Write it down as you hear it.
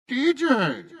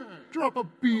DJ, drop a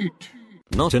beat.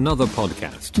 Not another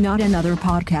podcast. Not another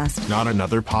podcast. Not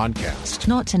another podcast.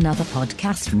 Not another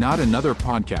podcast. Not another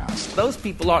podcast. Those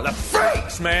people are the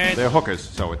freaks, man. They're hookers,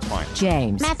 so it's fine.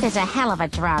 James. Meth is a hell of a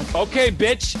drug. Okay,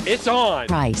 bitch, it's on.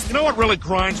 Bryce. You know what really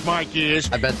grinds my gears?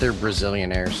 I bet they're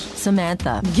Brazilianaires.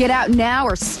 Samantha. Get out now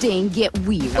or stay and get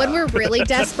weird. When we're really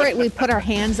desperate, we put our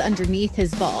hands underneath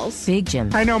his balls. Big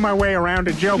Jim. I know my way around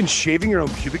a joke. You've been shaving your own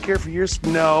pubic hair for years?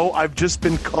 No, I've just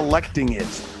been collecting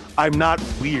it. I'm not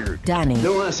weird. Danny.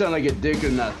 Don't want to sound like a dick or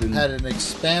nothing. Had an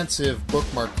expansive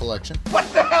bookmark collection.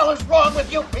 What the hell is wrong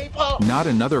with you people? Not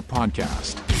another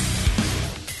podcast.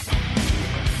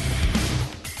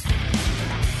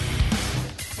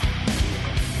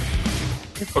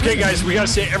 Okay, guys, we got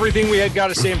to say everything we had got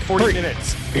to say in 40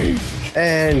 minutes.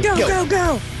 And Go, go,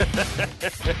 go.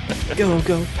 Go,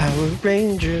 go, Power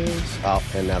Rangers. Oh,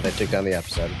 and now they took down the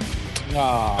episode.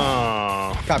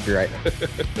 Oh, Copyright.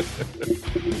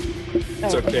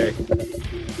 it's okay.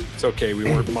 It's okay. We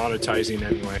weren't monetizing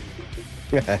anyway.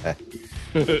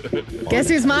 Guess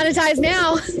who's monetized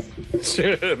now?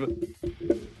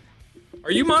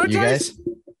 Are you monetized? You guys?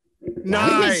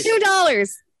 Nice.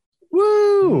 $2.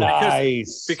 Woo!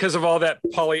 Nice. Because of all that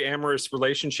polyamorous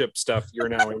relationship stuff you're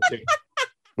now into.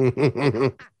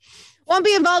 Won't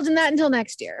be involved in that until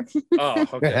next year. Oh,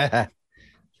 okay.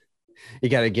 You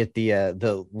got to get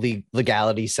the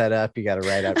legality set up. You got to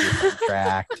write out your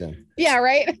contract. And... Yeah,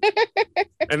 right.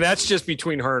 And that's just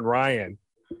between her and Ryan.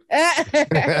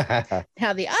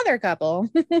 Now the other couple.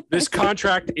 This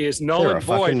contract is null They're and a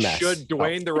fucking void mess. should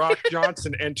Dwayne The Rock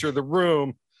Johnson enter the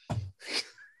room.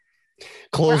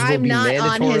 Clothes will I'm be not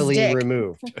on his mandatorily dick.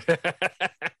 removed.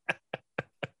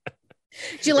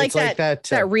 Do you like It's that like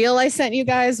that reel I sent you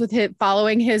guys with him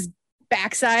following his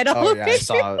backside all Oh over? yeah,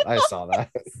 I saw that.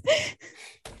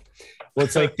 Well,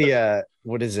 it's like the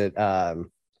what is it?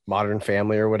 Modern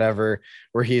Family or whatever,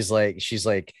 where she's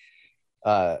like,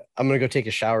 I'm gonna go take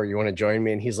a shower. You want to join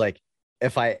me? And he's like,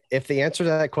 if the answer to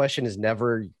that question is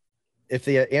never, if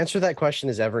the answer to that question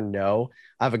is ever no,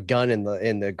 I have a gun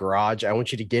in the garage. I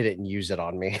want you to get it and use it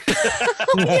on me.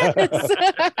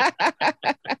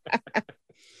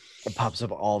 It pops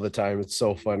up all the time. It's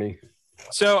so funny.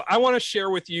 So I want to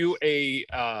share with you a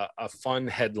fun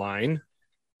headline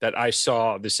that I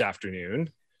saw this afternoon.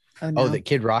 No. Oh, that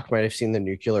Kid Rock might have seen the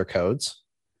nuclear codes.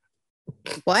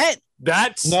 What?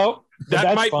 That's no,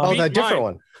 that might Oh, be that different mine.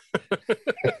 one.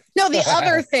 No, the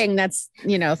other thing that's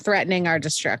threatening our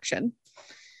destruction.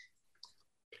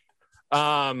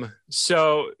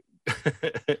 So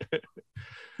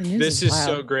this is wild.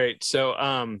 so great.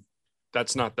 So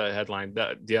that's not the headline.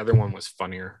 The other one was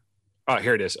funnier. Oh,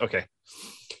 here it is. Okay.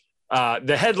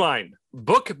 The headline: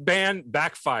 book ban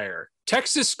backfire.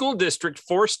 Texas school district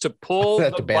forced to pull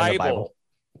the Bible.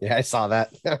 Yeah, I saw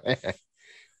that.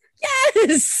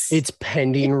 Yes. It's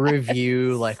pending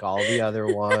review like all the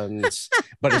other ones,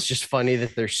 but it's just funny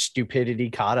that their stupidity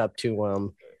caught up to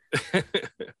them.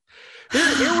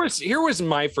 Here was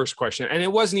my first question, and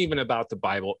it wasn't even about the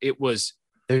Bible. It was,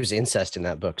 there's incest in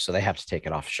that book, so they have to take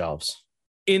it off shelves.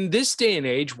 In this day and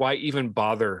age, why even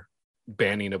bother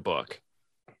banning a book?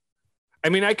 I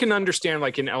mean, I can understand,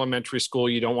 like in elementary school,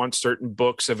 you don't want certain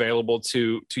books available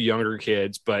to younger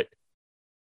kids, but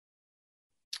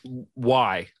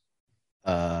why?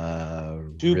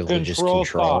 Religious control.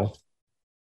 Thought.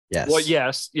 Yes. Well,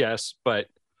 yes, but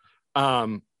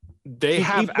they to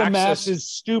have keep the access. masses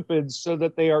stupid so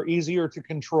that they are easier to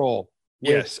control.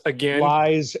 Yes, again,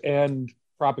 lies and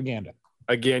propaganda.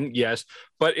 Again, yes,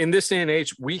 but in this day and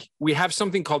age, we have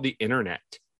something called the internet.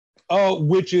 Oh,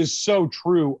 which is so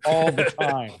true all the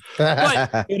time.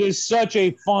 But it is such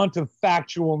a font of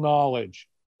factual knowledge.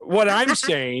 What I'm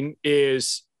saying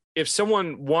is, if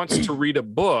someone wants to read a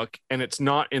book and it's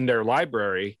not in their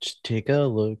library, just take a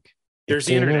look. There's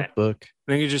the internet book.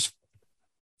 Then you just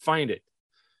find it.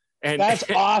 And that's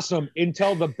awesome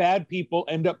until the bad people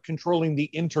end up controlling the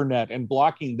internet and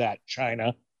blocking that.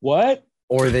 China. What?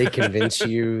 Or they convince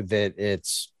you that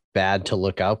it's bad to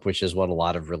look up, which is what a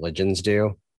lot of religions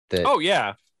do. That, oh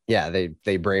yeah. Yeah, they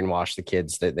brainwash the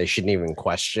kids that they shouldn't even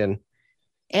question.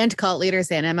 And cult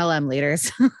leaders and MLM leaders.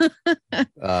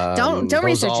 Don't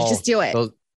research it, just do it.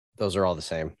 Those are all the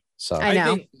same. So I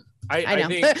know. I know.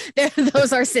 think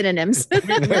those are synonyms.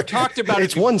 we've talked about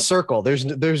it's one circle. There's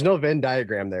no Venn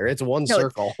diagram there. It's one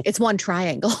circle. It's one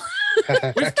triangle.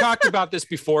 We've talked about this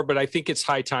before, but I think it's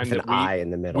high time With that an eye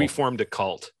in the middle. we formed a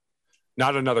cult,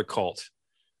 not another cult,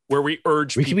 where we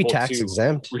urge we people can be tax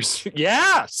exempt.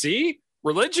 Yeah, see,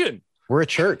 religion. We're a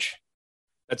church.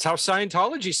 That's how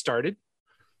Scientology started.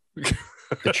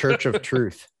 The Church of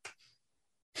Truth.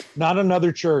 Not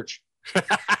another church.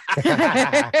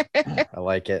 I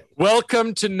like it.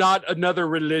 Welcome to Not Another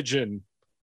Religion,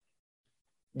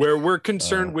 where we're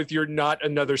concerned with your not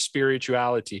another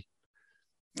spirituality.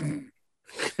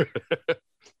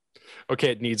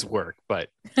 Okay, it needs work, but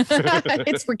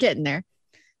we're getting there.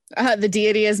 The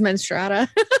deity is Menstrata.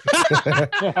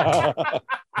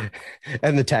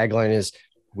 And the tagline is,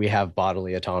 "We have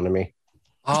bodily autonomy."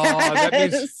 Oh, that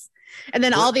means. And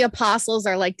then all the apostles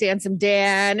are like Dancing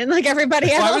Dan and like everybody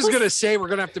else. I was gonna say we're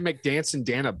gonna have to make Dancing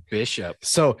Dan a bishop.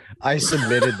 So I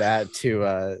submitted that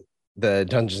to the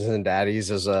Dungeons and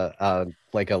Daddies as a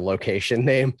like a location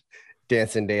name.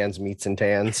 Dancing Dan's Meats and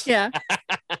Tans. Yeah.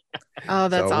 Oh,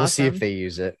 that's awesome. We'll see if they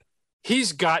use it.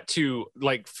 He's got to,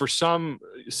 like, for some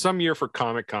year for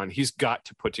Comic-Con, he's got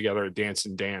to put together a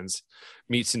Dancing Dan's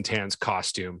Meats and Tans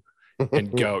costume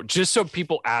and go, just so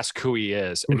people ask who he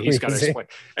is. And he's got to explain.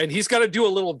 And he's got to do a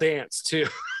little dance too.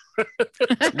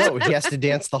 No, he has to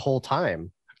dance the whole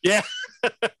time. Yeah.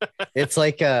 It's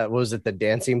like what was it, the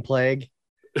Dancing Plague?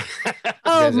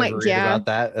 Oh my, yeah. About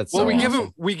that? That's well,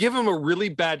 so we give him a really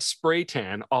bad spray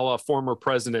tan, a la former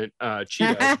President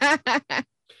Cheeto.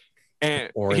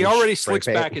 And Orange he already spray slicks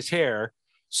paint. back his hair.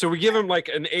 So we give him like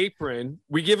an apron.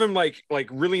 We give him like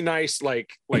really nice,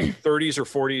 like 30s or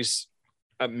 40s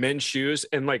men's shoes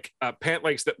and like pant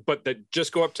legs that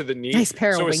just go up to the knee. Nice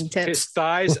pair of his, wingtips. his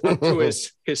thighs up to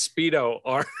his Speedo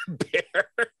are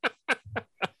bare.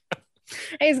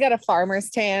 He's got a farmer's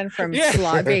tan from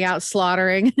Yeah. being out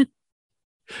slaughtering.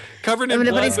 Covered in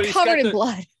blood. But he's but he's covered got in the-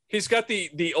 blood. He's got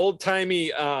the old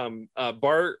timey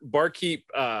barkeep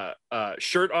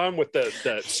shirt on with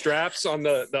the straps on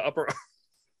the upper.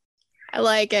 I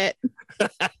like it.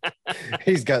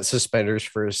 he's got suspenders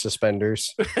for his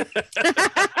suspenders.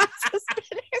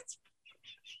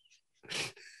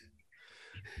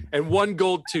 And one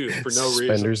gold tooth for no reason.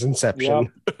 Suspenders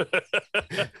Inception.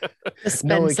 The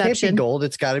No, it can't be Spenception. gold.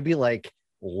 It's got to be like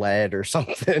lead or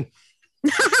something.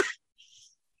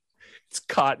 It's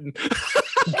cotton.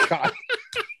 God,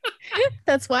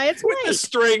 That's why it's With the white.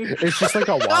 string. it's just like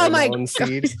a Oh my watermelon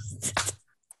seed.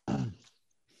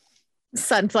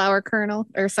 Sunflower kernel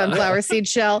or sunflower seed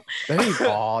shell. There you go.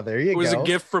 Oh, there you It was go. a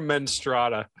gift from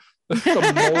Menstrata.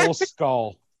 The mole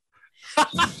skull.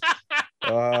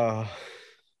 Oh,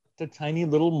 The tiny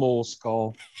little mole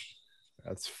skull.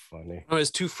 that's funny. Oh,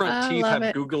 his two front I teeth love have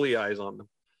it. googly eyes on them.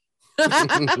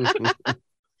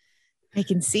 I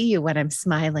can see you when I'm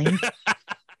smiling.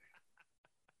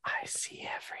 I see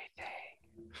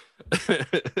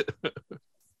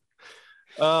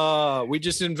everything. We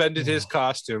just invented his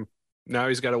costume. Now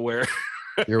he's got to wear.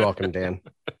 You're welcome, Dan.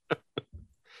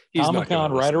 He's not Comic gonna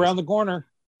Con listen right to around this. the corner.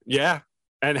 Yeah,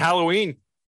 and Halloween.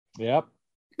 Yep.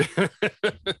 I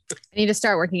need to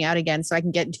start working out again so I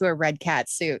can get into a red cat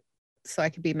suit so I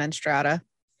could be Menstrata.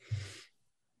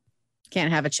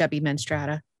 Can't have a chubby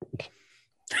Menstrata.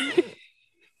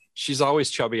 She's always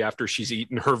chubby after she's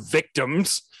eaten her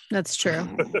victims. That's true.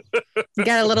 You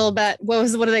got a little bit. What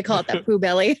do they call it? That poo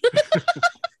belly.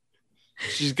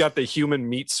 She's got the human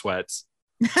meat sweats.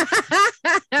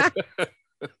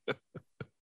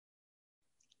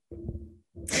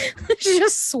 She's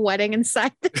just sweating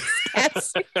inside the cat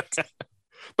suit.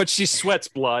 But she sweats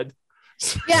blood.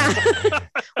 Yeah. Well,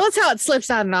 that's how it slips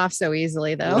on and off so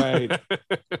easily, though. Right.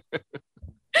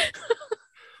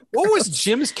 What was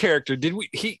Jim's character? Did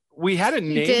we had a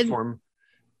name did. for him?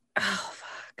 Oh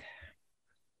fuck!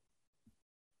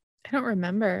 I don't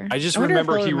remember. I just wonder if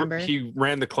remember he'll remember. he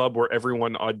ran the club where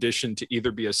everyone auditioned to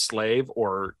either be a slave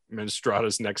or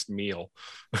Menstrata's next meal.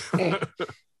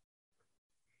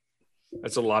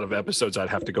 That's a lot of episodes I'd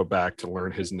have to go back to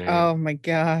learn his name. Oh my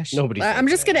gosh! Nobody I'm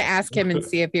thinks just that. gonna ask him and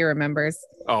see if he remembers.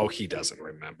 Oh, he doesn't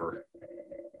remember.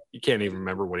 You can't even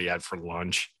remember what he had for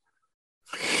lunch.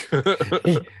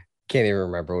 Can't even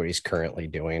remember what he's currently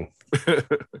doing.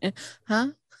 Huh?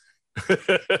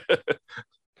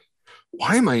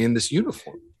 Why am I in this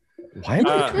uniform? Why am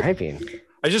I driving?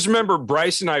 I just remember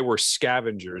Bryce and I were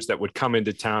scavengers that would come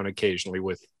into town occasionally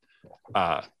with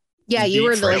Yeah, you meat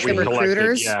were the that we collected.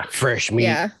 recruiters. Yeah. Fresh meat.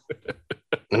 Yeah.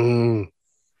 Mm.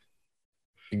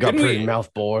 You got Didn't pretty we-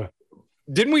 mouth, boy.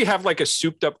 Didn't we have like a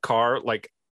souped up car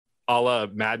like a la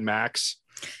Mad Max?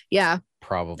 Yeah,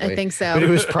 Probably. I think so. But it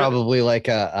was probably like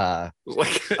a It was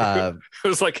like uh, it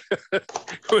was like it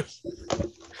was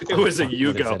a what is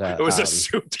Yugo. it, It was a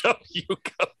souped up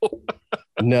Yugo.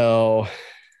 no.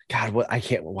 God, what?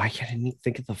 Why can't I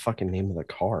think of the fucking name of the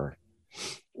car?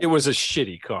 It was a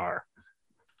shitty car.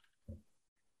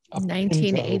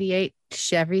 1988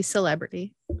 Chevy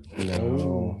Celebrity.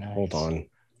 No, nice. hold on.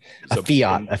 It's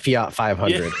A Fiat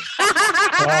 500.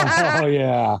 Oh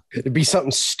yeah. It'd be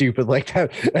something stupid like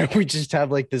that. And we just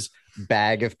have like this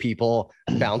bag of people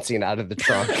bouncing out of the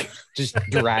trunk, just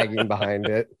dragging behind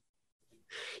it.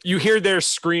 You hear their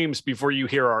screams before you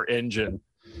hear our engine.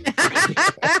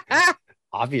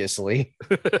 Obviously,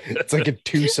 it's like a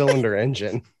 2-cylinder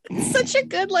engine. It's such a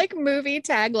good like movie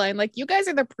tagline. Like, you guys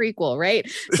are the prequel, right?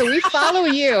 So we follow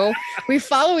you. We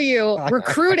follow you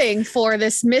recruiting for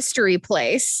this mystery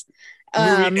place.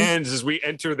 Movie ends as we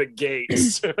enter the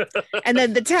gates. And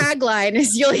then the tagline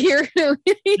is you'll hear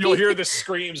the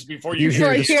screams before you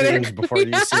hear the screams before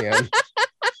you see them.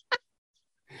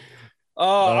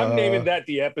 Oh, I'm naming that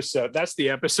the episode. That's the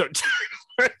episode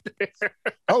right there.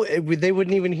 Oh, they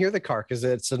wouldn't even hear the car because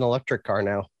it's an electric car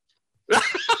now.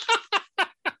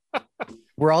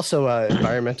 We're also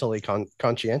environmentally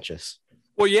conscientious.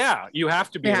 Well, yeah, you have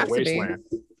to be in a wasteland.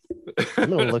 I'm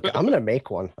gonna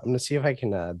make one. I'm gonna see if I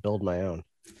can build my own.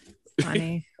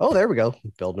 Funny. Oh, there we go.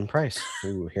 Build and price.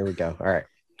 Ooh, here we go. All right.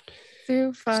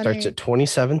 So funny. Starts at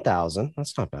 27,000.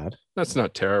 That's not bad. That's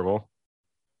not terrible.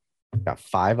 Got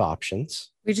 5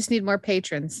 options. We just need more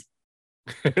patrons.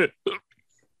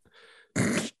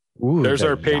 Ooh, there's the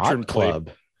our patron yacht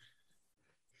club.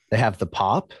 They have the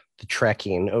pop, the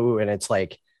trekking. Oh, and it's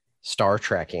like Star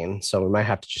Trekking. So we might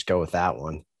have to just go with that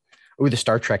one. Ooh, the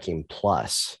Star Trekking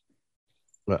Plus.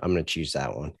 I'm going to choose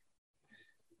that one.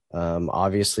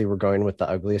 Obviously, we're going with the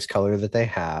ugliest color that they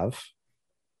have.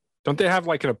 Don't they have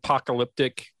like an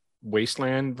apocalyptic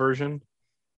wasteland version?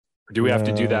 Or do we have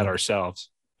to do that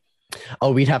ourselves?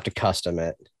 Oh, we'd have to custom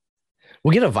it.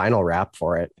 We'll get a vinyl wrap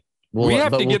for it. We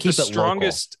have to get the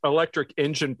strongest electric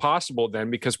engine possible then,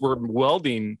 because we're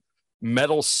welding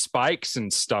metal spikes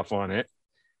and stuff on it.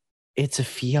 It's a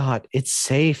Fiat. It's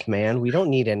safe, man. We don't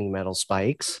need any metal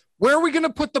spikes. Where are we going to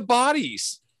put the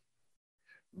bodies?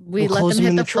 We let them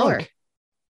hit the floor.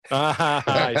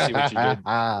 I see what you did.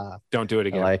 Don't do it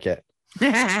again. I like it.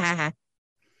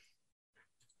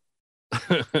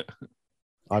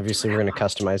 Obviously, we're going to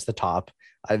customize the top.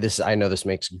 I know this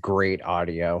makes great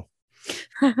audio.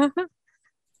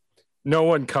 No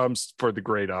one comes for the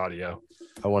great audio.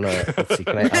 I want to, let's see,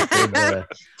 can I upgrade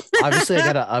obviously I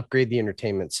got to upgrade the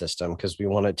entertainment system because we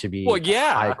want it to be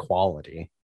high quality.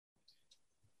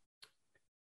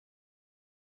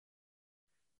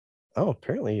 Oh,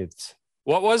 apparently it's.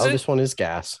 What was it? This one is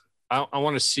gas. I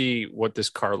want to see what this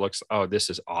car looks. Oh, this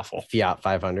is awful. Fiat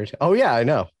 500. Oh, yeah, I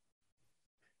know.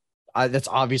 That's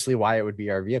obviously why it would be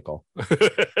our vehicle.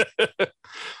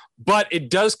 But it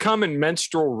does come in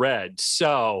menstrual red.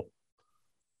 So,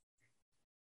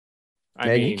 I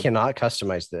mean, you cannot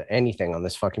customize anything on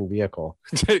this fucking vehicle.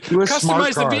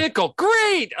 Customize the vehicle.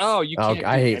 Great. Oh, you can't.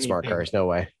 I hate smart cars. No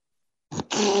way.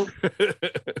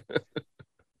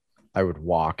 I would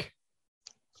walk.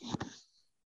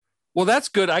 Well, that's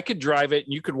good. I could drive it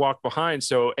and you could walk behind.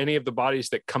 So any of the bodies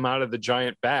that come out of the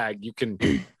giant bag, you can.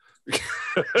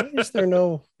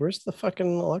 Where's the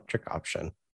fucking electric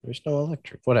option? There's no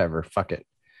electric. Whatever. Fuck it.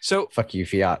 So fuck you,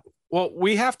 Fiat. Well,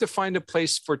 we have to find a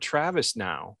place for Travis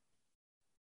now.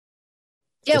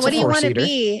 Yeah, what do you want to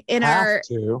be in our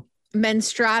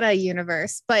Menstrata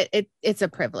universe? But it's a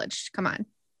privilege. Come on.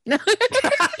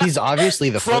 He's obviously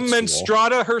the from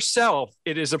Menstrata herself.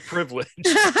 It is a privilege.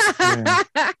 Yeah.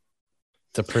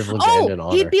 It's a privilege and an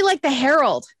honor. He'd be like the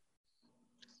Herald.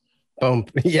 Boom.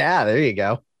 Yeah, there you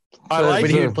go. I like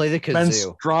he would play the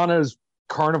kazoo. Menstrata's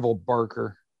carnival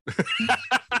barker.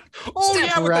 Oh,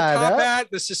 yeah, with the top hat,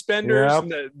 the suspenders,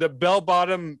 and the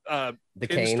bell-bottom the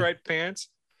pinstripe pants.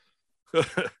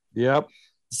 Yep.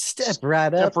 Step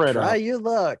right up. Try your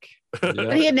luck.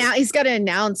 But he's got to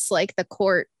announce like the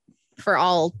court for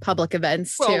all public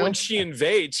events too. Well, when she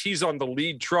invades, he's on the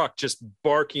lead truck just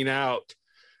barking out.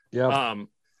 Yeah.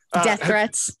 Death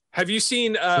threats. Have you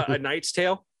seen A Knight's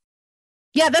Tale?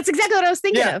 Yeah, that's exactly what I was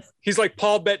thinking of. He's like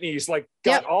Paul Bettany. He's like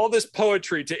got all this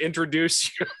poetry to introduce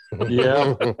you.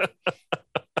 Yeah.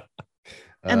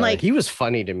 And like he was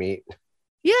funny to meet.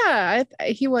 Yeah,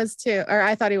 he was too, or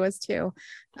I thought he was too.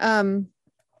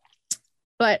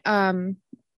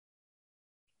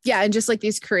 Yeah, and just like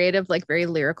these creative, like very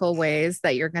lyrical ways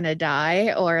that you're gonna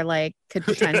die or like could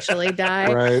potentially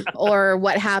die, right? Or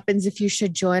what happens if you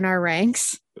should join our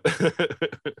ranks?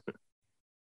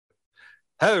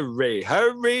 Hurry,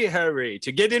 hurry, hurry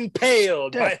to get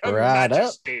impaled by Her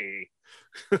Majesty.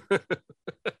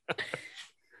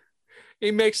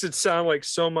 He makes it sound like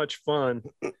so much fun.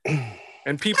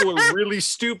 And people are really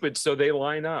stupid, so they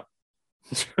line up.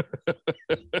 It's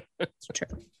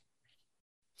true.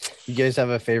 You guys have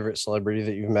a favorite celebrity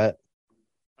that you've met?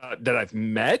 That I've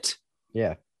met?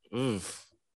 Yeah. Oof.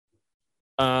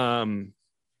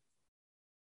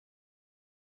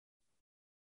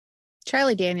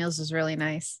 Charlie Daniels is really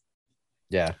nice.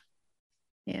 Yeah.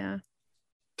 Yeah.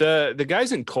 The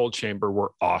guys in Cold Chamber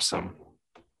were awesome.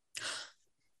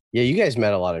 Yeah, you guys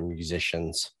met a lot of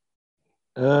musicians.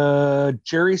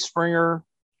 Jerry Springer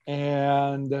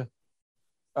and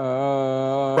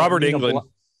Robert Englund.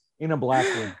 Nina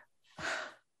Blackwood.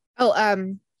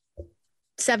 Oh,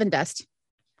 Seven Dust.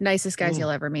 Nicest guys you'll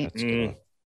ever meet.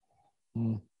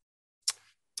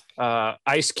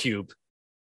 Ice Cube.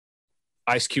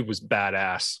 Ice Cube was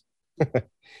badass.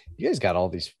 You guys got all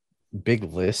these big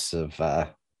lists of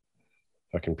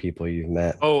fucking people you've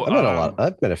met. Oh, I've met a lot.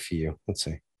 I've met a few. Let's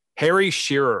see. Harry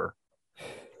Shearer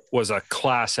was a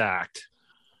class act.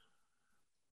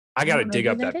 I got to dig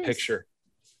up that picture.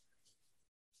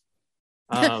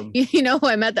 You know who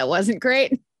I met that wasn't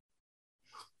great?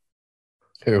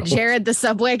 Who? Jared, the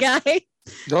Subway guy.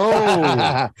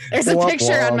 Oh, there's a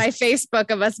picture on my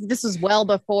Facebook of us. This was well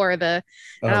before and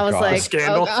I was like,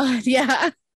 Scandal. oh God,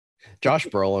 yeah. Josh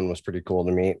Brolin was pretty cool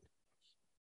to meet.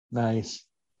 Nice.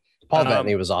 Paul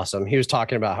Bettany was awesome. He was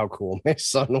talking about how cool my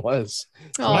son was.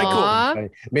 Michael I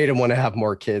made him want to have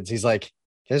more kids. He's like,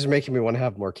 you guys are making me want to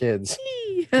have more kids.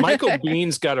 Michael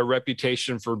Bean's got a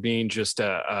reputation for being just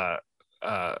a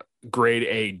grade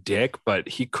A dick, but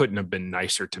he couldn't have been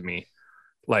nicer to me.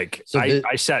 Like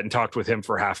I sat and talked with him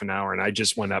for half an hour, and I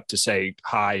just went up to say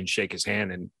hi and shake his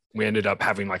hand, and we ended up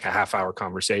having like a half-hour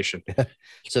conversation.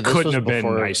 So this couldn't have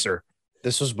been nicer.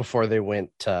 This was before they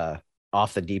went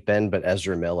off the deep end, but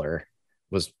Ezra Miller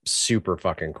was super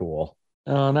fucking cool.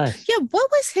 Oh, nice. Yeah,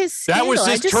 what was his scale? That was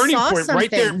his turning point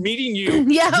right there, meeting you.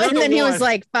 Yeah, and then he was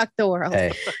like, fuck the world.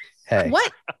 Hey.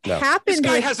 What happened? This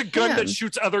guy with has a gun him? that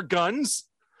shoots other guns.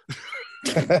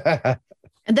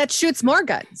 And that shoots more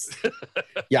guns.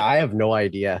 Yeah, I have no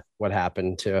idea what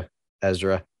happened to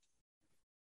Ezra.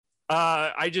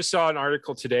 I just saw an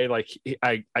article today. Like,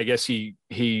 I guess he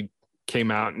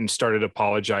came out and started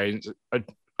apologizing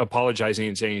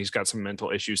and saying he's got some mental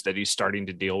issues that he's starting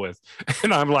to deal with.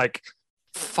 And I'm like,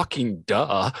 fucking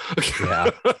duh.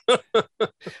 Yeah.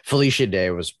 Felicia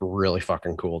Day was really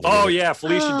fucking cool. Oh yeah,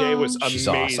 Felicia Day was She's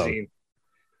amazing.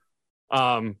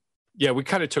 Awesome. Yeah, we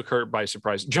kind of took her by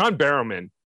surprise. John Barrowman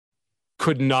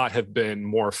could not have been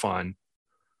more fun.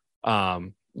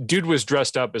 Dude was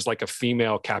dressed up as like a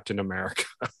female Captain America.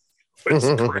 It was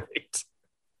great.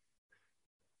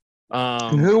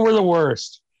 And who were the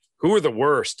worst? Who were the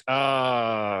worst?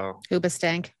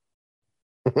 Hoobastank.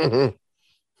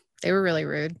 They were really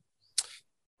rude.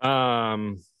 I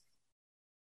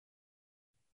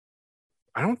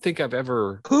don't think I've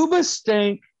ever.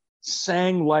 Hoobastank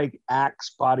sang like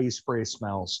Axe body spray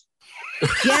smells.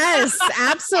 Yes,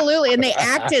 absolutely. And they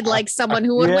acted like someone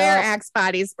who would wear Axe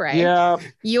body spray. Yeah.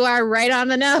 You are right on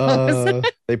the nose.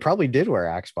 They probably did wear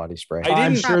Axe body spray.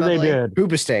 I'm sure they did.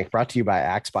 Hoobastank brought to you by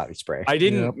Axe body spray. I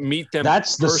didn't meet them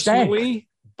That's the personally,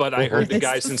 but I heard the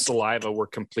guys in Saliva were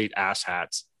complete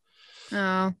asshats.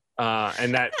 Oh.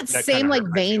 And that same like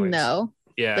vein though.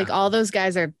 Yeah. Like all those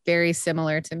guys are very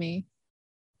similar to me.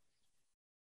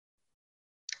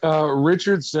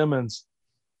 Richard Simmons.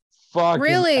 Fucking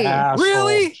Really? asshole.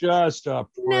 Really? Just a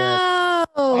prick. No.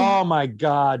 Oh my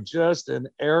God. Just an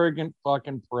arrogant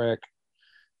fucking prick.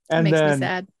 And Makes then me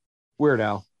sad. Weird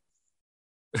Al.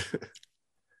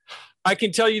 I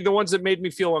can tell you the ones that made me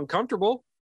feel uncomfortable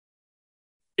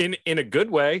in a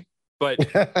good way, but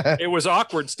it was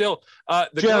awkward still. The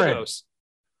Jared. Go-Go's.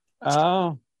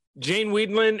 Oh. Jane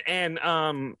Weedland and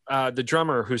the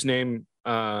drummer whose name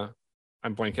I'm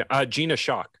blanking. Gina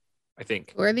Shock, I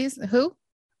think. Who are these? Who?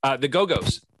 The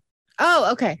Go-Go's.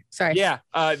 Oh, okay. Sorry. Yeah,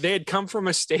 they had come from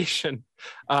a station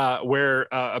where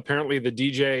apparently the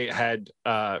DJ had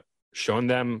shown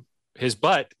them his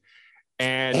butt,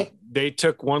 and they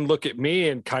took one look at me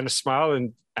and kind of smiled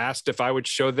and asked if I would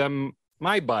show them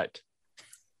my butt.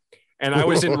 And I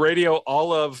was in radio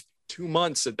all of 2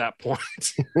 months at that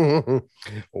point.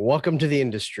 Welcome to the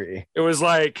industry. It was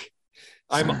like,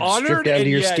 I'm honored. Strip down and to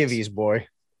your yet skivvies, boy.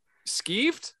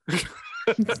 Skeeved?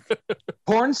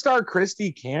 Porn star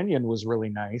Christy Canyon was really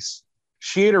nice.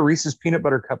 She ate a Reese's peanut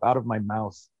butter cup out of my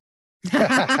mouth.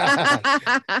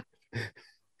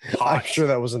 I'm sure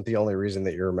that wasn't the only reason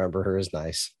that you remember her as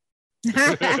nice.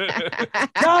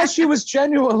 No, she was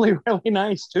genuinely really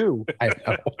nice too. I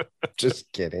know.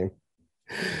 Just kidding.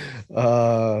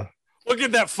 Look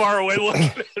at that faraway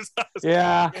look.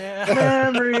 Yeah.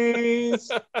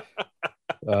 Memories.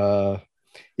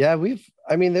 Yeah,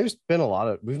 there's been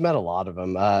we've met a lot of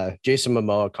them. Jason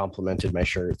Momoa complimented my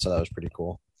shirt, so that was pretty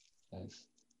cool. Nice.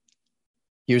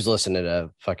 He was listening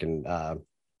to fucking was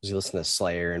he listening to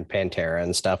Slayer and Pantera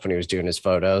and stuff when he was doing his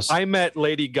photos? I met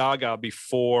Lady Gaga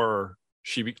before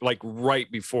like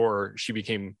right before she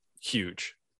became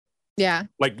huge, Yeah.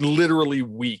 like literally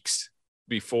weeks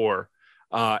before.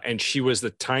 And she was the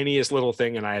tiniest little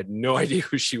thing, and I had no idea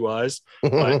who she was.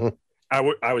 But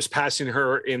I was passing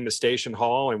her in the station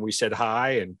hall, and we said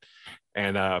hi.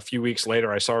 And a few weeks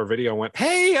later, I saw her video and went,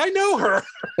 "Hey, I know her."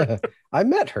 I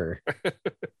met her.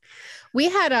 We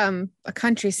had a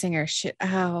country singer.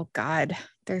 Oh God,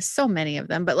 there's so many of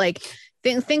them. But like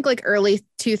think like early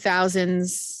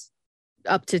 2000s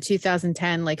up to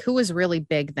 2010. Like who was really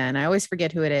big then? I always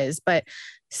forget who it is. But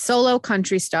solo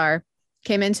country star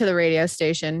came into the radio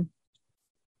station,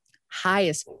 high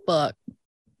as fuck.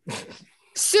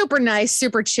 Super nice,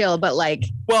 super chill, but like,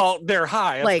 well, they're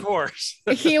high, like, of course.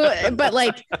 But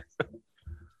like,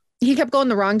 he kept going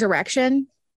the wrong direction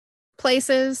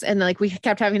places, and like we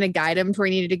kept having to guide him to where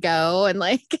he needed to go, and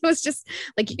like it was just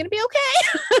like, you're gonna be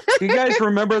okay. You guys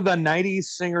remember the 90s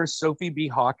singer Sophie B.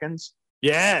 Hawkins?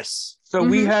 Yes. So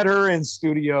we had her in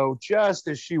studio just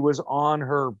as she was on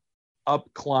her up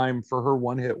climb for her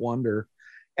one-hit wonder.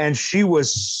 And she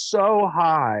was so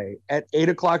high at 8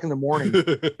 o'clock in the morning.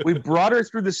 We brought her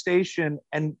through the station,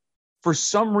 and for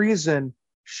some reason,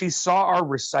 she saw our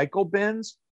recycle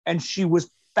bins, and she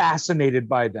was fascinated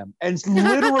by them, and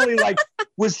literally like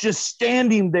was just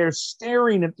standing there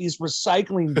staring at these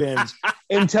recycling bins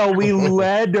until we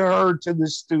led her to the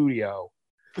studio.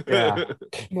 Yeah.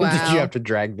 Wow. Did you have to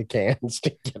drag the cans to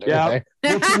get her Yeah.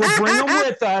 there? We'll bring them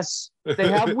with us. They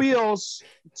have wheels.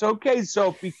 It's okay,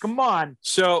 Sophie. Come on.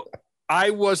 So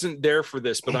I wasn't there for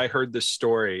this, but I heard this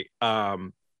story.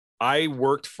 I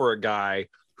worked for a guy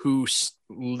who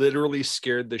literally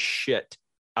scared the shit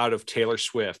out of Taylor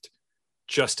Swift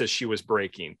just as she was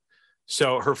breaking.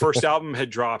 So her first album had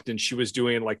dropped, and she was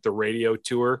doing like the radio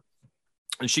tour,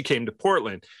 and she came to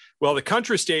Portland. Well, the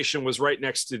country station was right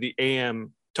next to the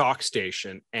AM talk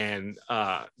station, and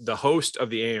the host of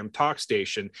the AM talk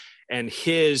station and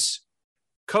his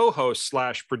co-host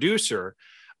 / producer,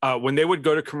 when they would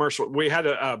go to commercial, we had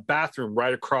a bathroom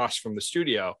right across from the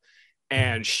studio,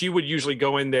 and she would usually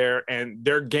go in there, and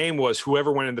their game was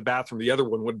whoever went in the bathroom, the other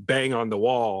one would bang on the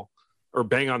wall or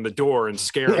bang on the door and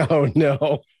scare them. Oh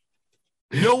no.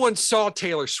 No one saw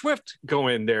Taylor Swift go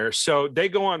in there, so they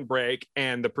go on break,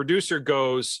 and the producer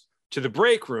goes to the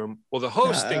break room. Well, the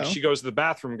host thinks she goes to the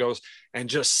bathroom, goes and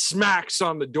just smacks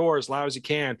on the door as loud as he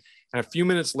can. And a few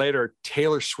minutes later,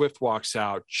 Taylor Swift walks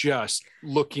out just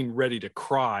looking ready to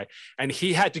cry. And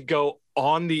he had to go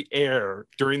on the air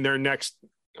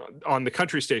on the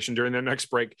country station during their next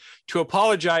break to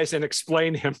apologize and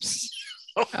explain himself.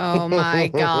 Oh my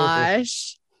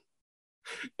gosh.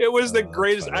 It was the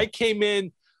greatest. I came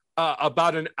in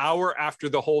about an hour after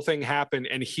the whole thing happened,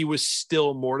 and he was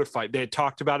still mortified. They had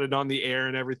talked about it on the air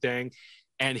and everything,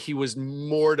 and he was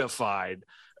mortified.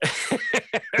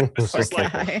 It's just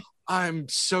like, I'm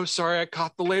so sorry I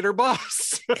caught the later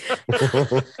bus.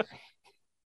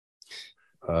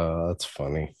 That's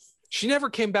funny. She never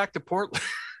came back to Portland.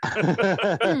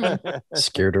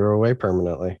 Scared her away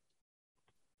permanently.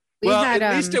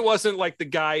 At least it wasn't like the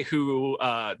guy who,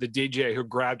 the DJ who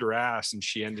grabbed her ass and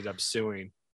she ended up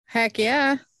suing. Heck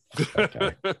yeah.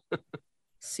 Okay.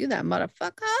 Sue that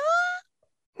motherfucker.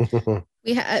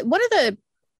 We had one of the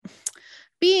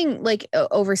being like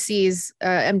overseas,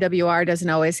 MWR doesn't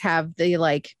always have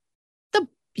the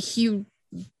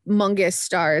humongous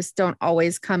stars don't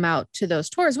always come out to those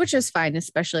tours, which is fine,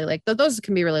 especially like those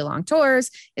can be really long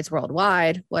tours. It's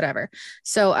worldwide, whatever.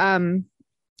 So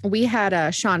we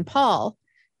had Sean Paul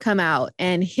come out,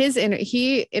 and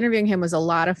interviewing him was a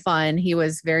lot of fun. He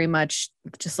was very much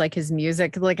just like his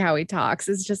music, like how he talks.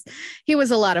 He was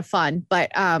a lot of fun.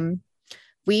 But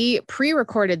we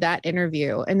pre-recorded that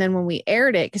interview, and then when we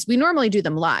aired it, because we normally do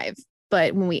them live,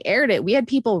 but when we aired it, we had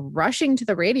people rushing to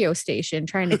the radio station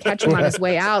trying to catch him on his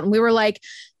way out, and we were like,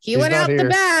 He's went out the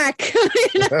back.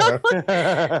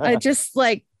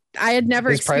 I had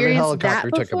never experienced that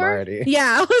before. Took him already.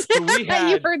 Yeah,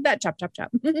 you heard that chop chop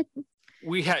chop.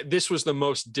 This was the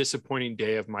most disappointing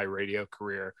day of my radio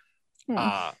career.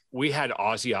 We had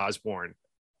Ozzy Osbourne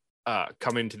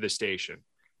come into the station.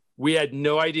 We had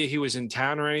no idea he was in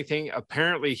town or anything.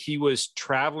 Apparently he was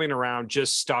traveling around,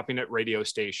 just stopping at radio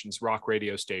stations, rock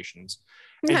radio stations,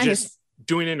 and just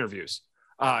doing interviews.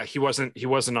 He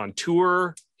wasn't on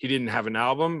tour. He didn't have an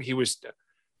album. He was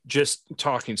just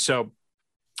talking. So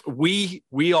we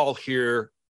all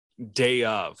hear day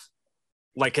of,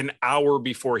 like an hour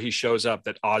before he shows up,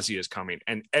 that Ozzy is coming,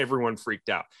 and everyone freaked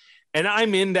out. And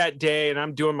I'm in that day, and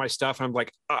I'm doing my stuff, and I'm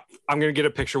like, I'm going to get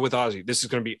a picture with Ozzy. This is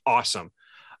going to be awesome.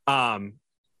 And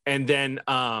then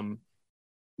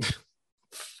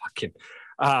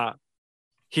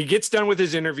he gets done with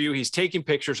his interview. He's taking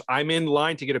pictures. I'm in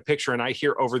line to get a picture, and I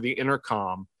hear over the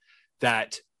intercom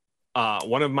that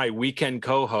one of my weekend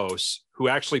co-hosts, who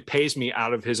actually pays me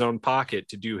out of his own pocket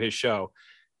to do his show,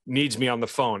 needs me on the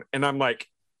phone. And I'm like,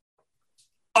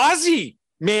 Ozzy,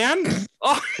 man.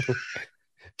 Oh.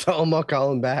 Tell him I'll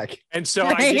call him back. And so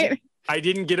I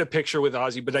didn't get a picture with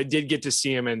Ozzy, but I did get to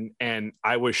see him, and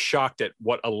I was shocked at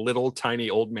what a little tiny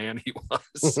old man he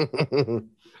was.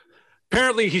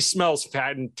 Apparently he smells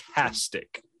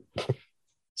fantastic.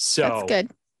 So That's good.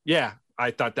 Yeah,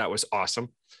 I thought that was awesome.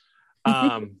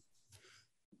 But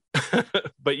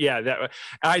yeah,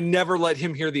 I never let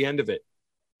him hear the end of it.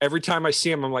 Every time I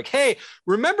see him, I'm like, hey,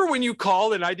 remember when you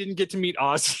called and I didn't get to meet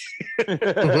Ozzy?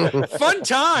 Fun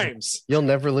times. You'll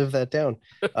never live that down.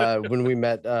 When we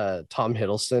met Tom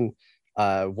Hiddleston,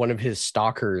 one of his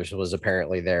stalkers was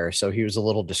apparently there. So he was a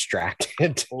little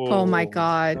distracted. Oh my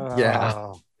God.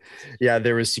 Yeah. Yeah,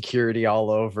 there was security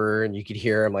all over, and you could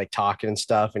hear him like talking and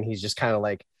stuff. And he's just kind of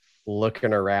like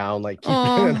looking around, like keeping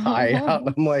an eye out.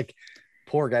 I'm like,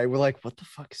 poor guy. We're like, what the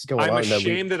fuck is going on? I'm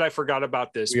ashamed that I forgot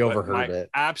about this. We overheard it.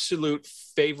 Absolute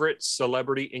favorite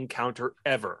celebrity encounter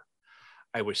ever.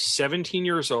 I was 17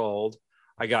 years old.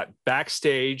 I got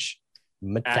backstage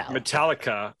at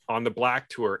Metallica on the Black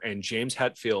Tour, and James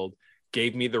Hetfield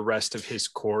gave me the rest of his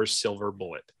Coors Silver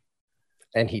Bullet.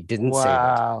 And he didn't say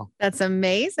Wow. That's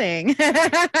amazing.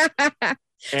 And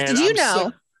Did you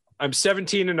know? I'm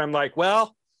 17 and I'm like,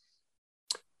 well,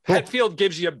 Hetfield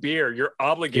gives you a beer. You're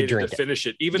obligated to finish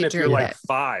it, even if you're like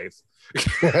 5.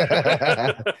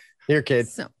 Here, kid.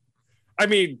 So, I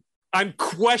mean, I'm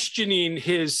questioning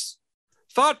his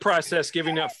thought process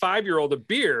giving a 5-year-old a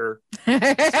beer.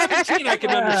 17, I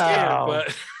can understand,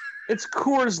 but it's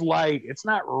Coors Light. It's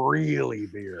not really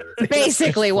beer.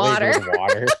 Basically water.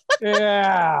 Water.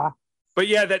 Yeah. But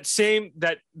yeah, that same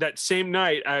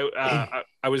night,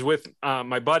 I was with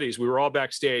my buddies. We were all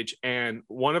backstage, and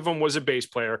one of them was a bass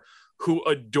player who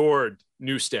adored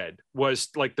Newsted, was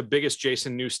like the biggest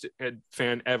Jason Newsted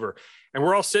fan ever. And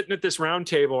we're all sitting at this round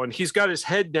table, and he's got his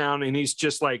head down, and he's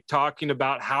just like talking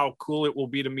about how cool it will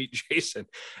be to meet Jason.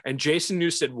 And Jason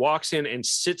Newsted walks in and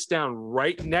sits down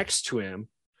right next to him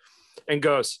and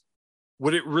goes,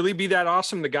 "Would it really be that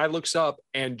awesome?" The guy looks up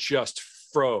and just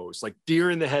froze, like deer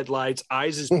in the headlights,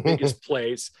 eyes as big as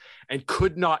plates, and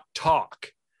could not talk.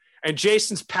 And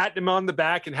Jason's patting him on the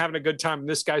back and having a good time. And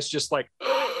this guy's just like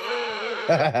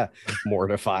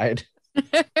mortified.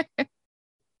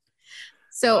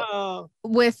 So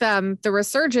with the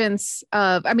resurgence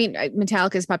of, I mean,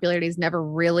 Metallica's popularity has never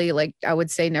really, like, I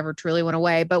would say never truly went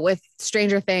away, but with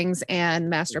Stranger Things and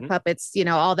Master Puppets, you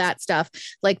know, all that stuff,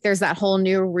 like there's that whole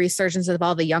new resurgence of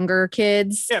all the younger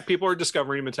kids. Yeah, people are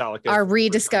discovering Metallica. Are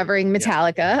rediscovering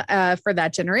Metallica for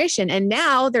that generation. And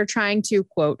now they're trying to,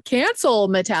 quote, cancel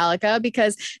Metallica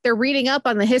because they're reading up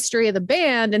on the history of the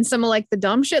band and some of like the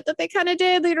dumb shit that they kind of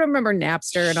did. They remember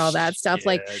Napster and all that stuff.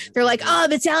 Like they're like, oh,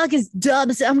 Metallica's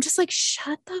dumb. I'm just like,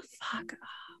 shut the fuck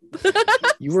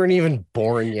up. You weren't even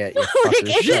born yet. You,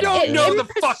 like, you don't know the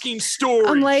fucking story.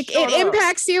 I'm like, it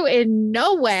impacts you in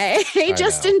no way.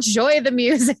 Just enjoy the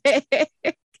music.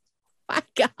 My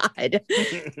God.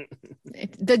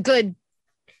 The good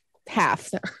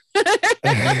half of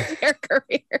their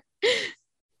career.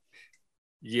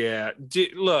 Yeah.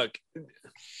 Look,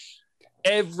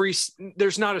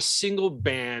 there's not a single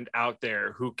band out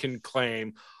there who can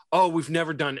claim, oh, we've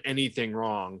never done anything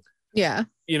wrong. Yeah.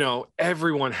 You know,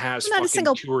 everyone has not fucking a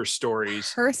single tour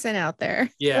stories. Person out there.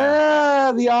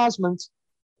 Yeah. The Osmonds.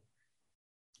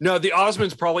 No, the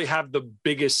Osmonds probably have the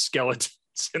biggest skeletons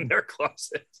in their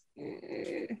closet.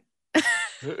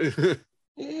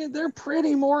 They're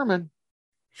pretty Mormon.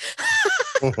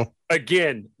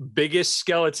 Again, biggest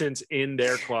skeletons in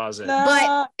their closet.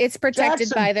 But it's protected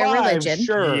Jackson by their 5, religion.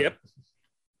 Sure. Yep.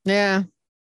 Yeah.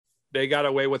 They got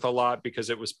away with a lot because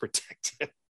it was protected.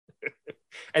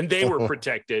 And they were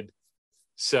protected.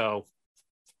 So,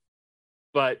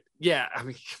 but yeah, I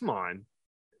mean, come on.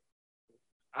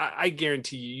 I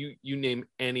guarantee you name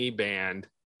any band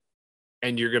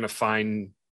and you're going to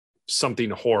find something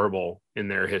horrible in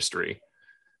their history.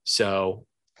 So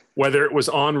whether it was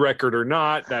on record or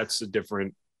not, that's a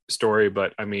different story.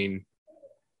 But I mean,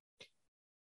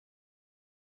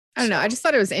 I don't know. I just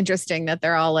thought it was interesting that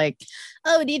they're all like,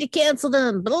 oh, we need to cancel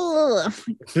them. Blah.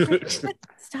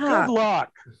 Stop. Good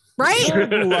luck. Right?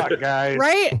 Good luck, guys.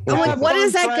 Right? I'm like, what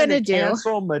is that going to do?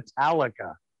 Cancel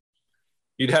Metallica.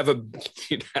 You'd have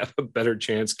a better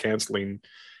chance canceling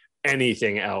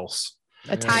anything else.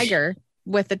 A tiger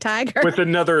with a tiger. With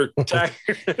another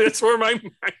tiger. That's where my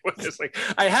mind was. Like,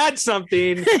 I had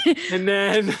something and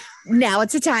then now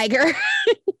it's a tiger.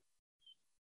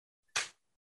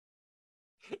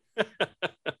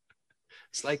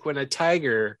 It's like when a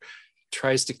tiger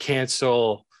tries to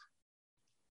cancel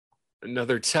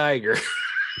another tiger.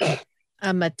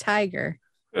 I'm a tiger.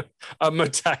 I'm a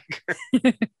tiger.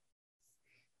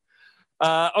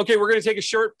 Okay, we're gonna take a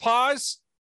short pause,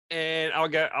 and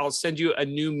I'll send you a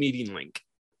new meeting link.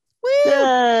 Woo!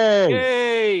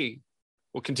 Yay!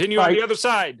 We'll continue on the other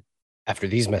side after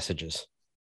these messages.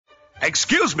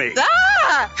 Excuse me.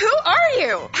 Ah! Who are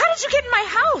you? How did you get in my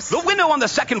house? The window on the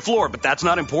second floor, but that's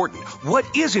not important. What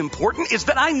is important is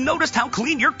that I noticed how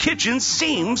clean your kitchen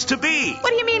seems to be.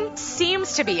 What do you mean,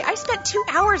 seems to be? I spent 2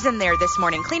 hours in there this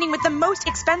morning cleaning with the most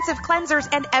expensive cleansers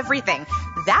and everything.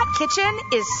 That kitchen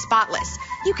is spotless.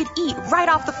 You could eat right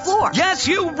off the floor. Yes,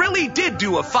 you really did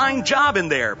do a fine job in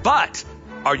there, but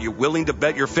are you willing to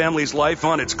bet your family's life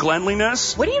on its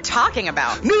cleanliness? What are you talking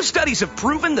about? New studies have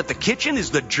proven that the kitchen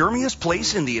is the germiest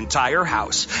place in the entire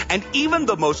house. And even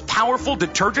the most powerful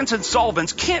detergents and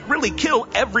solvents can't really kill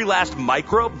every last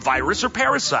microbe, virus, or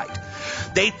parasite.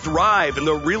 They thrive in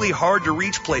the really hard to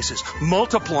reach places,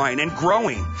 multiplying and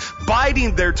growing,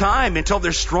 biding their time until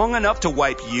they're strong enough to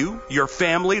wipe you, your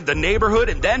family, the neighborhood,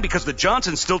 and then because the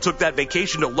Johnsons still took that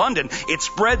vacation to London, it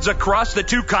spreads across the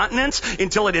 2 continents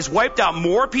until it has wiped out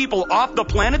more people off the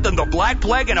planet than the Black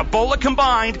Plague and Ebola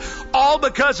combined, all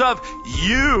because of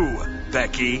you,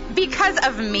 Becky. Because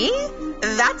of me?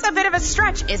 That's a bit of a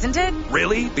stretch, isn't it?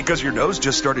 Really? Because your nose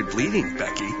just started bleeding,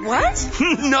 Becky. What?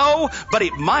 No, but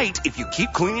it might if you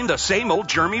keep cleaning the same old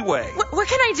germy way. What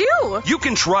can I do? You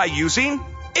can try using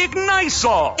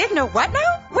Ignisol. Igno what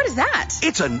now? What is that?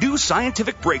 It's a new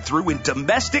scientific breakthrough in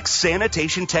domestic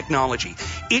sanitation technology.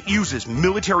 It uses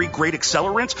military-grade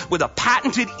accelerants with a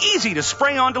patented,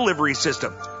 easy-to-spray-on delivery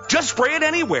system. Just spray it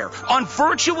anywhere, on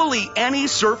virtually any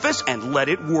surface, and let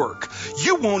it work.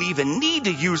 You won't even need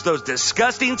to use those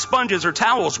disgusting sponges or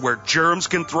towels where germs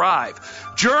can thrive.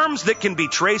 Germs that can be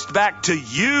traced back to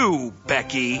you,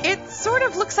 Becky. It sort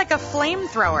of looks like a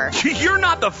flamethrower. You're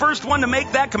not the first one to make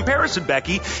that comparison,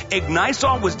 Becky.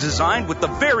 Ignisol was designed with the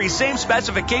very same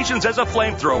specifications as a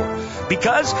flamethrower,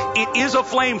 because it is a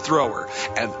flamethrower,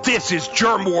 and this is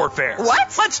germ warfare.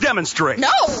 What? Let's demonstrate.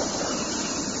 No!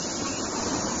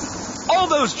 All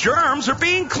those germs are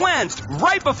being cleansed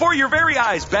right before your very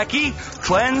eyes, Becky.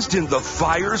 Cleansed in the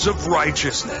fires of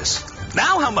righteousness.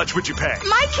 Now how much would you pay?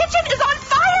 My kitchen is on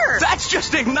fire! That's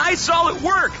just Ignisol at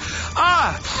work.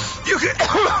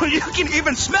 You can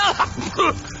even smell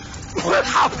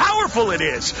how powerful it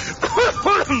is.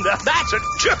 That's a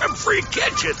germ-free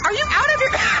kitchen. Are you out of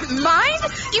your mind?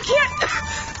 You can't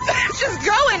just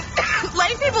go and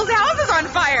light people's houses on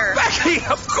fire. Becky,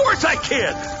 of course I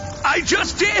can. I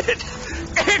just did.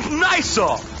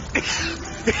 Ignisol.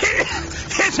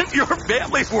 Isn't your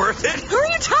family worth it? Who are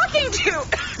you talking to?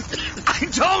 I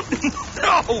don't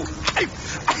know. I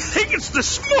think it's the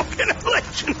smoke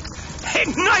inhalation.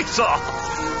 Ignisol.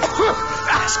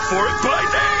 Ask for it by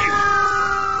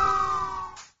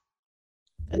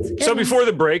name. So before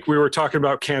the break, we were talking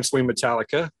about canceling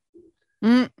Metallica.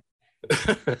 And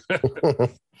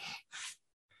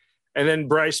then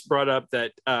Bryce brought up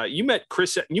that you met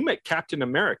Captain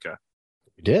America.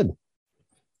 We did.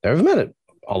 I've met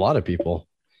a lot of people.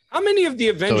 How many of the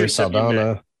Avengers Zoe have you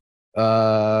met?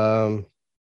 Saldana. Let's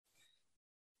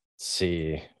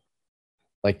see.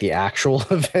 Like the actual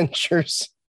Avengers.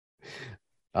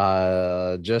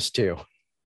 Just 2.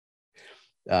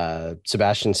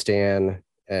 Sebastian Stan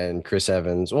and Chris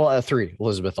Evans. Well, 3.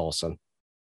 Elizabeth Olsen.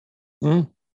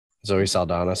 Zoe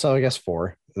Saldana. So I guess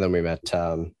 4. And then we met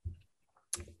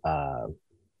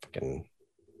fucking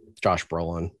Josh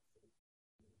Brolin.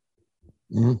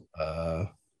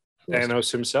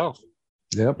 Thanos himself.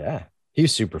 Yep. Yeah.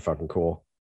 He's super fucking cool.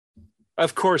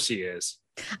 Of course he is.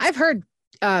 I've heard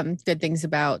good things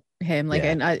about him. Like,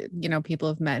 and people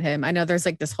have met him. I know there's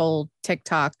like this whole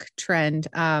TikTok trend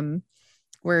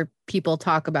where people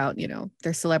talk about,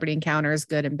 their celebrity encounters,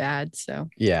 good and bad. So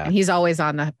yeah, and he's always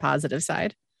on the positive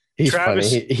side. He's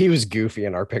Travis, funny. He was goofy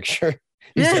in our picture.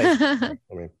 He's like, let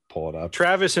me pull it up.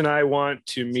 Travis and I want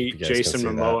to meet Jason can see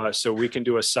Momoa so we can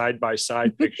do a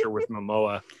side-by-side picture with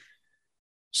Momoa.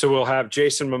 So we'll have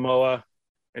Jason Momoa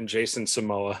and Jason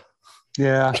Samoa.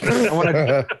 Yeah,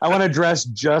 I want to dress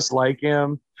just like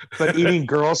him, but eating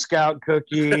Girl Scout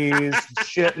cookies,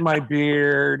 shit in my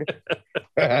beard.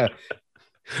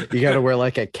 You got to wear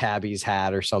like a cabbie's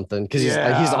hat or something because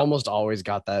he's almost always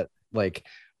got that like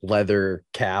leather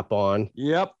cap on.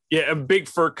 Yep. Yeah, a big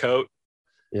fur coat.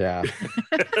 Yeah.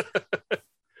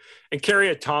 And carry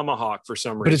a tomahawk for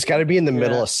some reason. But it's got to be in the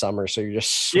middle of summer, so you're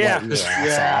just sweating your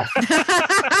ass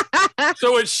off.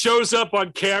 So it shows up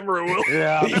on camera.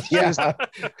 Yeah.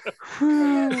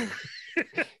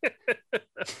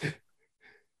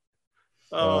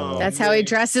 Oh, That's how he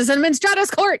dresses in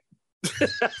Minstrato's court.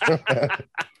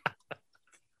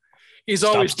 He's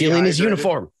Stop always stealing his dehydrated.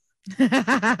 uniform.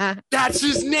 That's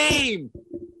his name.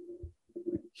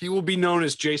 He will be known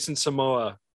as Jason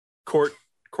Samoa, Court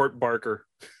Barker.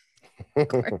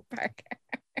 Court Barker.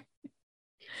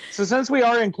 So since we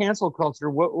are in cancel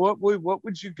culture, what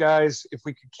would you guys, if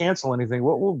we could cancel anything,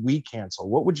 what would we cancel?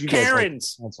 What would you guys like to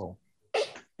Karens. cancel?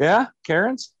 Yeah,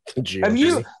 Karens.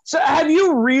 GOP. Have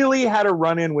you really had a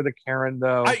run-in with a Karen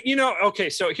though? Okay.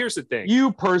 So here's the thing.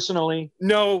 You personally?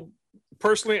 No,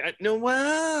 personally, no.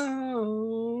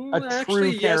 Wow. A true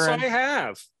Actually, yes, Karen.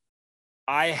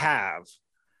 I have.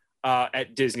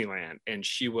 At Disneyland, and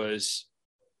she was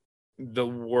the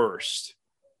worst.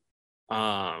 We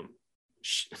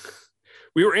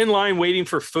were in line waiting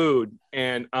for food,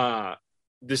 and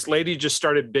this lady just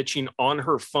started bitching on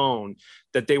her phone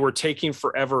that they were taking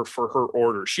forever for her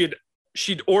order. She'd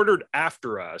ordered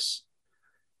after us,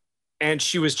 and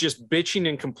she was just bitching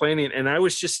and complaining, and I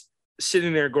was just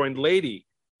sitting there going, lady,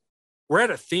 we're at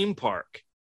a theme park.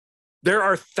 There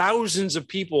are thousands of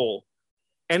people,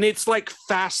 and it's like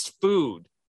fast food.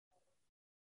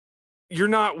 You're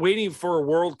not waiting for a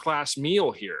world-class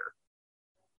meal here.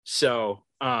 So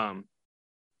I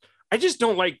just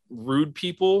don't like rude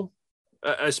people,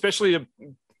 especially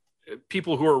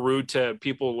people who are rude to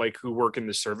people like who work in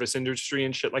the service industry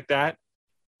and shit like that.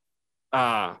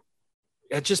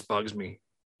 It just bugs me.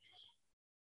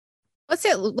 What's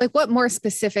it like? What more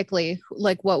specifically,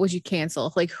 like, what would you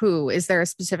cancel? Like, who is there a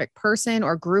specific person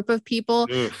or group of people?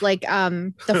 Oof. Like,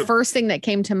 the first thing that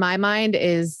came to my mind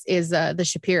is the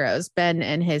Shapiros, Ben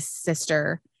and his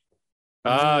sister.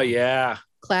 Oh, yeah.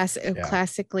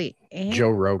 Classically,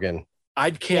 Joe Rogan.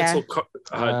 I'd cancel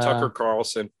Tucker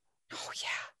Carlson. Oh, yeah.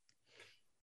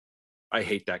 I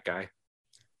hate that guy.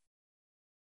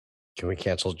 Can we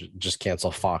just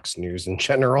cancel Fox News in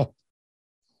general?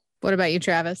 What about you,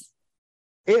 Travis?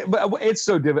 But it's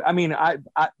so different. I mean, I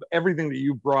everything that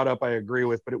you brought up, I agree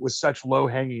with, but it was such low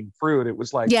hanging fruit. It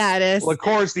was like, yeah, it is. Well, of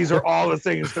course, these are all the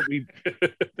things that we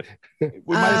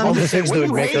might as All well the just say, things what that do would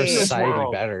you make hate our in this society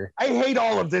world? better. I hate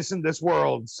all of this in this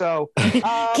world. So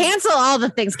Cancel all the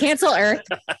things. Cancel Earth.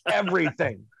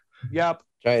 Everything. Yep.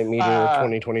 Giant meter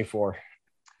 2024.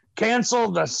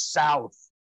 Cancel the South.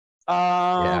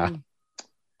 A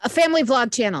family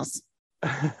vlog channels.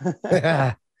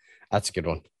 That's a good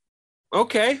one.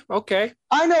 Okay.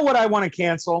 I know what I want to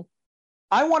cancel.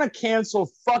 I want to cancel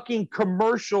fucking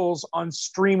commercials on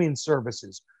streaming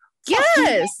services. Yes.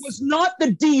 That was not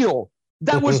the deal.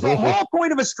 That was the whole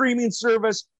point of a streaming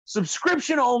service.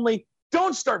 Subscription only.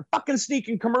 Don't start fucking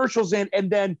sneaking commercials in and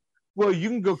then, well, you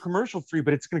can go commercial free,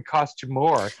 but it's going to cost you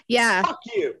more. Yeah. Fuck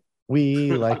you.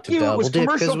 We like to double dip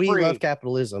because we love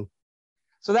capitalism.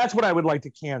 So that's what I would like to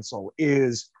cancel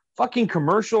is fucking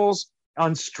commercials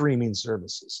on streaming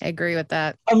services. I agree with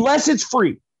that. Unless it's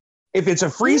free. If it's a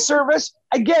free service,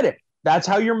 I get it. That's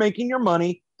how you're making your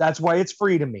money. That's why it's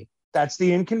free to me. That's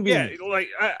the inconvenience. Yeah, like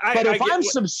but if I'm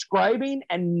subscribing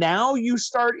and now you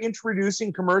start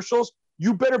introducing commercials,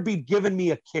 you better be giving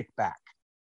me a kickback.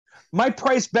 My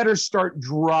price better start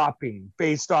dropping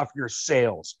based off your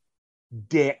sales.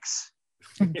 Dicks.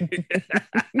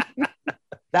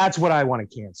 That's what I want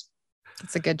to cancel.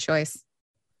 It's a good choice.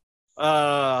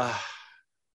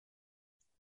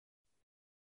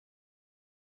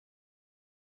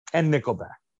 And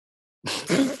Nickelback.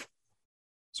 Was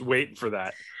waiting for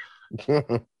that.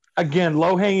 Again,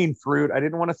 low-hanging fruit. I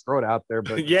didn't want to throw it out there,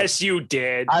 but yes, you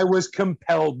did. I was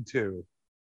compelled to.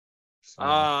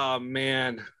 Oh,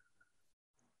 man.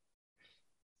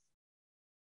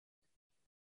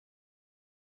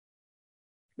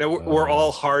 Now we're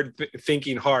all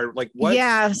thinking hard. Like what?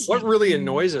 Yes. What really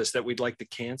annoys us that we'd like to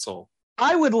cancel?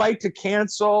 I would like to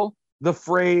cancel the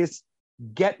phrase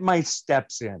 "get my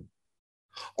steps in."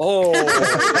 Oh,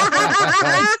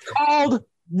 it's called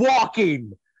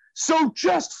walking. So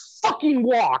just fucking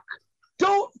walk.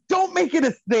 Don't make it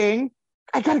a thing.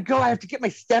 I gotta go. I have to get my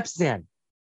steps in.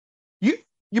 You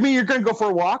mean you're gonna go for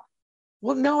a walk?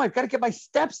 Well, no, I've got to get my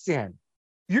steps in.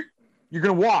 You're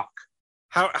gonna walk.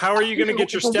 How are you gonna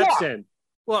get your steps in?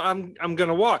 Well, I'm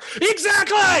gonna walk.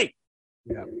 Exactly.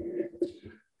 Yeah.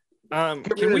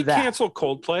 Can we cancel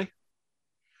Coldplay?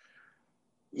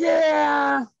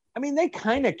 Yeah. I mean, they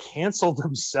kind of canceled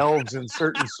themselves in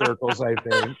certain circles, I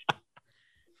think.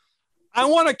 I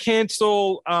want to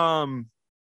cancel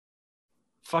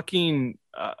fucking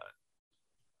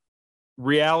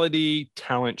reality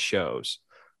talent shows.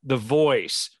 The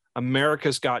Voice,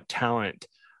 America's Got Talent,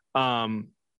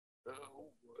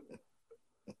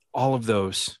 all of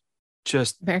those.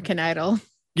 Just American Idol.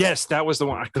 yes, that was the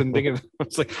one I couldn't think of.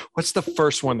 It's like, what's the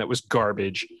first one that was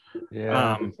garbage?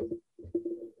 Yeah.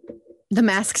 The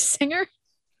Masked Singer.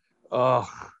 Oh,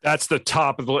 That's the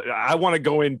top of the list. I want to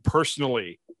go in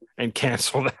personally and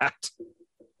cancel that.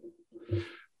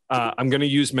 I'm going to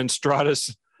use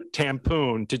Menstratus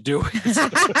Tampoon to do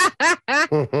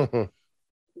it.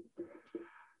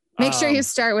 Make sure you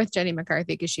start with Jenny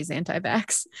McCarthy because she's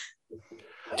anti-vax.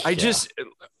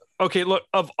 Okay, look,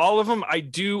 of all of them, I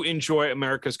do enjoy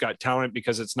America's Got Talent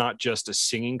because it's not just a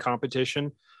singing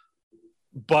competition,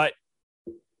 but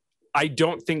I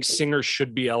don't think singers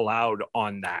should be allowed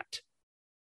on that.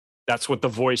 That's what The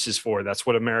Voice is for. That's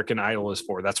what American Idol is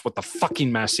for. That's what the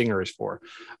fucking Masked Singer is for.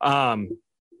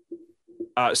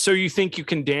 So you think you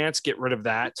can dance? Get rid of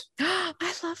that. I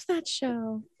love that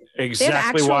show.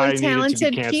 Exactly they have why I actually needed to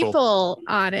talented be canceled. people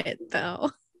on it, though.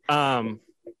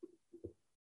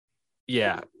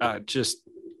 Just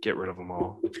get rid of them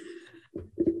all.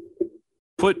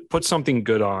 Put something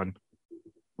good on.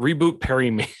 Reboot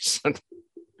Perry Mason.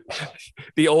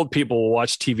 The old people will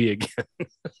watch TV again.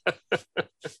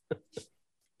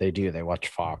 They do. They watch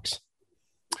Fox.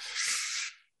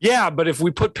 Yeah, but if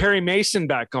we put Perry Mason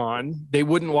back on, they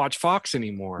wouldn't watch Fox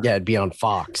anymore. Yeah, it'd be on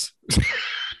Fox.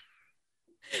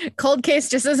 Cold Case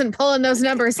just isn't pulling those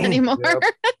numbers anymore. Yep.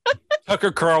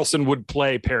 Tucker Carlson would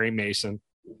play Perry Mason.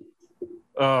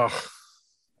 Ugh.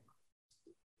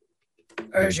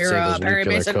 There's your Say those Perry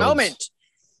nuclear Mason codes. moment.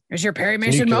 There's your Perry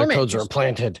Mason Nuclear moment. codes are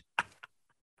planted.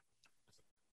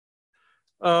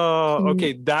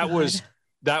 Okay. That was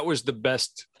the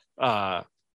best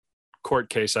court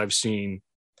case I've seen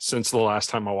since the last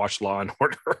time I watched Law and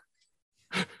Order.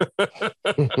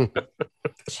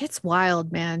 Shit's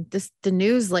wild, man. The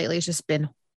news lately has just been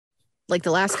like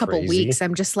the last couple Crazy. weeks.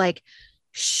 I'm just like,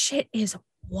 shit is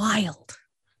wild.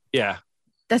 Yeah.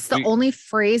 That's the only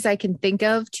phrase I can think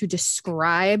of to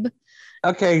describe.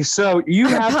 okay. So you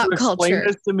Our have pop to explain culture.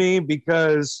 this to me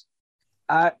because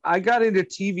I got into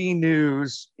TV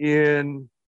news in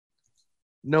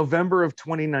November of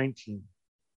 2019.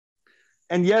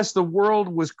 And yes, the world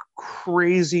was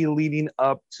crazy leading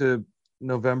up to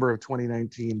November of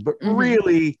 2019, but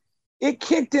really it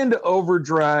kicked into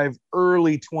overdrive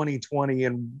early 2020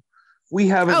 and we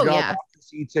haven't got off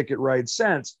the e-ticket ride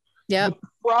since. Yeah. The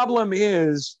problem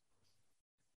is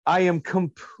I am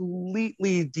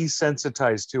completely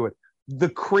desensitized to it. The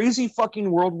crazy fucking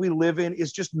world we live in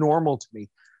is just normal to me.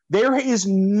 There is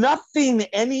nothing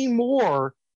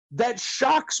anymore that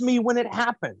shocks me when it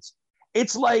happens.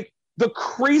 It's like the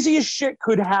craziest shit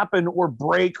could happen or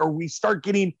break, or we start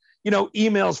getting,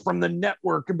 emails from the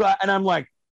network. And I'm like,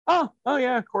 oh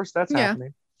yeah, of course that's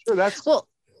happening. Sure, that's well.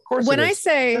 Of course When it I is.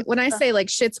 say like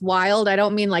shit's wild, I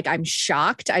don't mean like I'm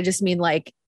shocked. I just mean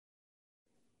like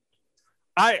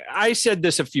I said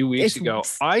this a few weeks ago.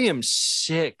 I am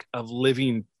sick of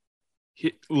living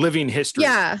history.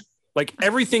 Yeah. Like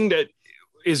everything that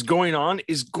is going on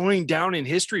is going down in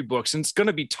history books and it's going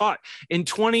to be taught in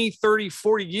 20, 30,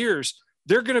 40 years.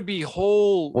 They're going to be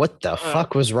whole. What the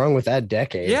fuck was wrong with that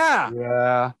decade?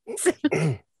 Yeah.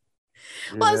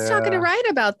 Well, I was talking to Ryan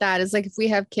about that. Is like if we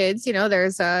have kids,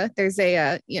 there's a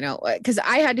because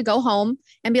I had to go home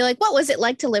and be like, what was it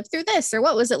like to live through this, or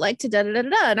what was it like to da da da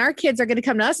da? And our kids are going to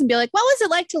come to us and be like, what was it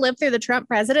like to live through the Trump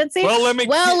presidency? Well,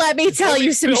 let me tell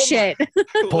you some shit.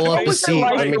 Pull up a seat.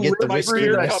 Let me get the my whiskey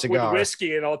beer and cup a cigar. with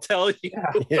whiskey, and I'll tell you.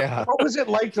 Yeah. What was it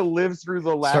like to live through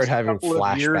the last Start having couple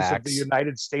of years of flashbacks. the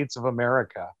United States of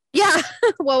America? Yeah.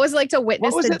 What was it like to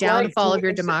witness What was the it like downfall to of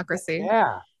your witness it? democracy?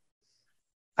 Yeah.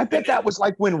 I bet that was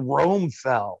like when Rome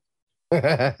fell.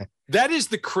 That is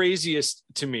the craziest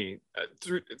to me.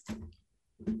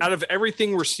 Out of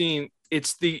everything we're seeing,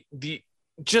 it's the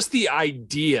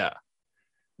idea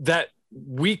that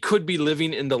we could be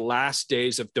living in the last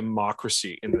days of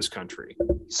democracy in this country.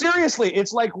 Seriously,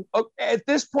 it's like at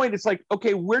this point, it's like,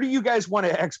 okay, where do you guys want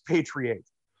to expatriate?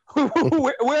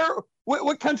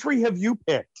 What country have you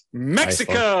picked?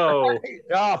 Mexico.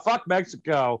 Oh, fuck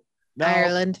Mexico. No.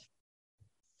 Ireland.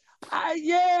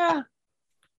 Yeah.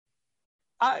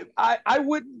 I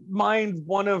wouldn't mind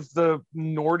one of the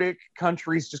Nordic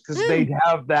countries just because they'd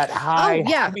have that high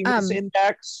happiness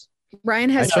index. Ryan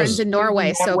has friends in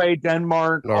Norway, Norway,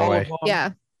 Denmark, all of them.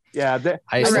 Yeah. Yeah.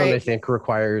 Iceland, I think,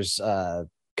 requires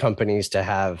companies to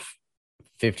have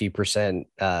 50%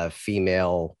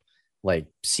 female like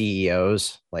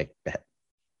CEOs, like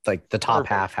the top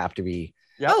half have to be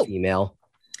female.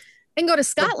 And go to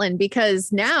Scotland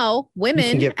because now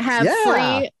women get- have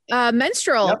free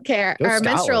menstrual care Go or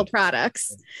menstrual Scotland.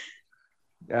 products.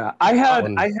 Yeah, I had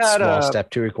small step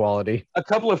to equality. A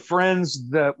couple of friends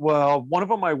that, well, one of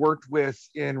them I worked with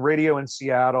in radio in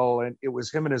Seattle, and it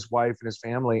was him and his wife and his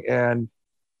family. And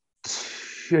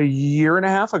a year and a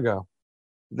half ago,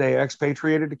 they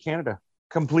expatriated to Canada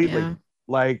completely. Yeah.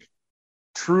 Like,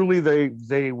 truly,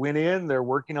 they went in. They're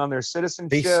working on their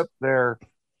citizenship. They're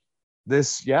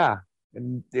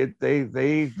and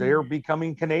they're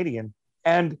becoming Canadian,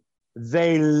 and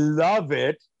they love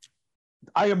it.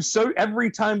 I am so,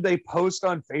 every time they post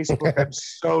on Facebook, I'm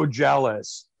so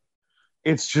jealous.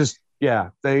 It's just,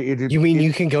 you mean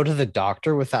you can go to the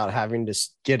doctor without having to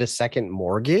get a second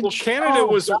mortgage? Well, Canada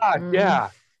yeah.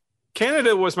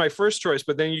 Canada was my first choice,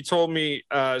 but then you told me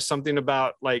something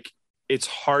about like it's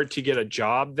hard to get a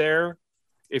job there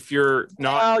if you're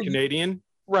not Canadian.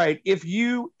 Right. If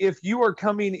you are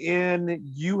coming in,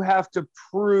 you have to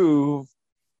prove,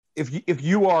 if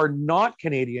you are not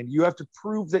Canadian, you have to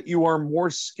prove that you are more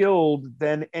skilled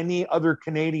than any other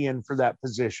Canadian for that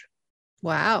position.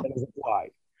 Wow. That is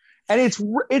applied. And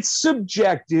it's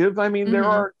subjective. I mean, there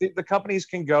are, the companies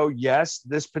can go, yes,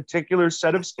 this particular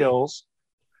set of skills,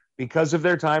 because of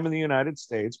their time in the United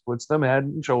States, puts them head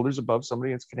and shoulders above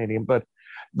somebody that's Canadian. But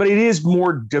it is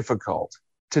more difficult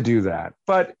to do that.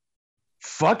 But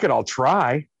fuck it, I'll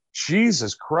try.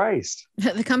 Jesus Christ.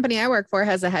 The company I work for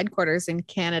has a headquarters in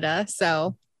Canada,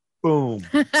 so boom.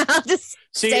 I'll just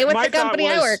stay with the company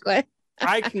I work with.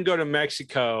 I can go to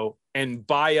Mexico and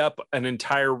buy up an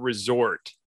entire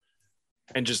resort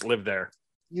and just live there.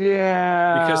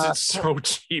 Yeah. Because it's so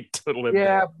cheap to live there.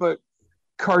 Yeah, but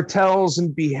cartels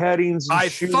and beheadings. And I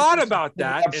thought about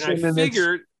that, and I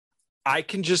figured I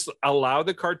can just allow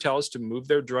the cartels to move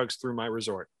their drugs through my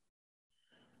resort.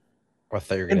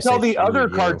 Until the other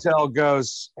cartel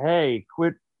goes, hey,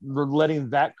 quit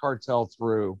letting that cartel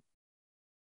through.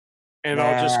 And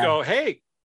I'll just go, hey,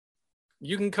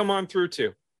 you can come on through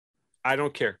too. I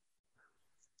don't care.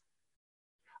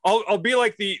 I'll be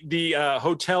like the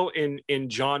hotel in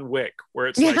John Wick, where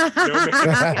it's like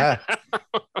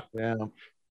yeah.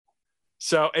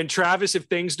 So, and Travis, if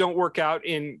things don't work out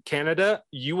in Canada,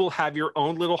 you will have your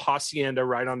own little hacienda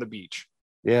right on the beach.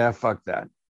 Yeah, fuck that.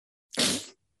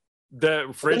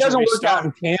 The fridge if it doesn't will be work out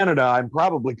in Canada, I'm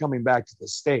probably coming back to the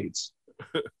States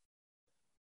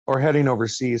or heading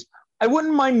overseas. I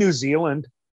wouldn't mind New Zealand.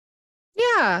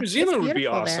 Yeah, New Zealand would be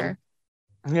awesome.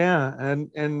 There. Yeah,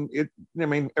 and it. I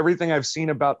mean, everything I've seen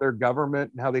about their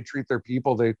government and how they treat their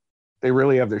people, they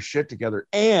really have their shit together,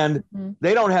 and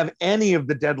they don't have any of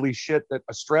the deadly shit that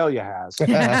Australia has.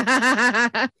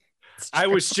 I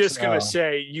was just going to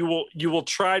say, you will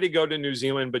try to go to New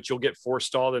Zealand, but you'll get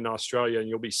forestalled in Australia and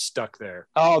you'll be stuck there.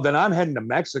 Oh, then I'm heading to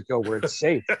Mexico where it's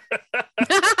safe.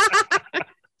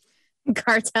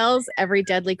 Cartels, every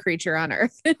deadly creature on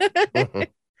earth.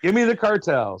 Give me the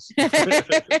cartels.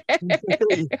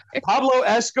 Pablo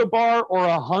Escobar or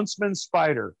a huntsman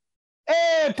spider.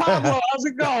 Hey, Pablo, how's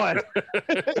it going?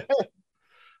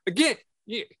 Again,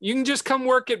 you can just come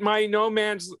work at my no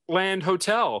man's land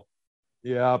hotel.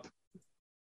 Yep.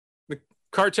 The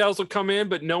cartels will come in,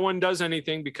 but no one does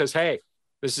anything because, hey,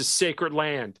 this is sacred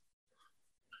land.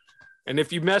 And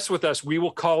if you mess with us, we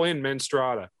will call in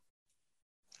Menstrada.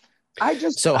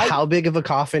 How big of a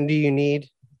coffin do you need?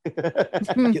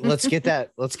 Let's get that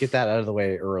out of the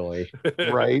way early.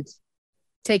 Right.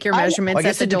 Take your measurements I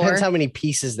guess at the door. Depends how many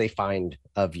pieces they find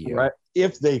of you. Right.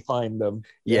 If they find them.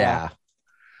 Yeah.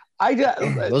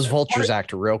 Those vultures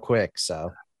act real quick,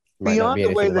 so beyond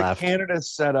the way that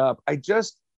Canada's set up,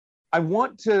 I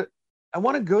want to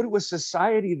go to a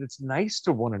society that's nice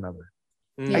to one another.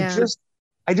 Yeah.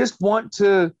 I just want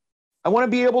to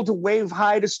be able to wave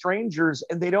hi to strangers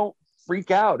and they don't freak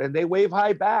out and they wave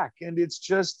hi back. And it's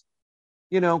just,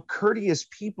 courteous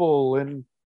people and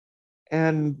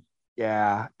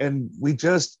we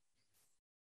just,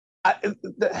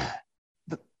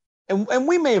 and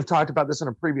we may have talked about this in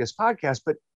a previous podcast,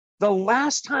 but the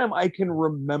last time I can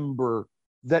remember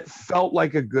that felt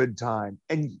like a good time,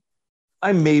 and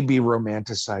I may be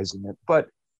romanticizing it, but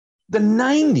the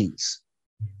 90s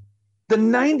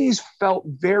felt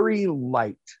very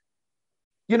light.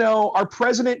 Our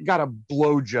president got a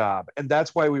blowjob, and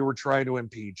that's why we were trying to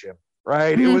impeach him,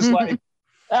 right? It was like,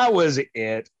 that was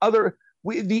it.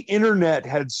 The internet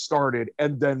had started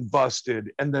and then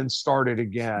busted and then started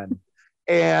again.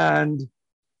 And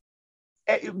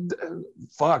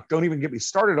don't even get me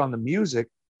started on the music.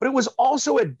 But it was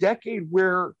also a decade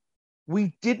where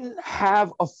we didn't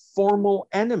have a formal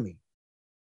enemy.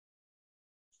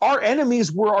 Our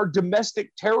enemies were our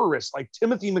domestic terrorists like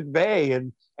Timothy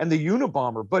McVeigh and the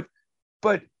Unabomber.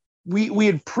 But we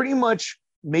had pretty much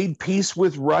made peace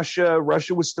with Russia.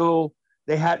 Russia was still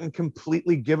they hadn't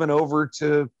completely given over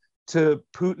to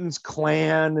Putin's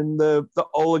clan and the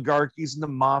oligarchies and the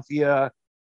mafia.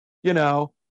 You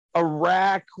know,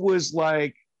 Iraq was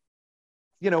like,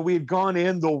 you know, we had gone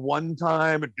in the one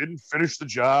time and didn't finish the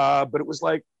job, but it was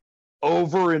like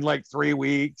over in like 3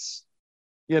 weeks.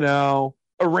 You know,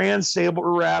 Iran saber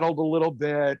rattled a little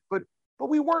bit, but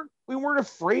we weren't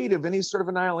afraid of any sort of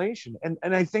annihilation. And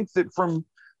I think that from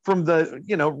the,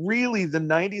 you know, really the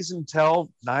 90s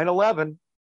until 9/11,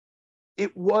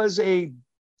 it was a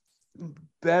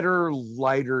better,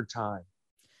 lighter time.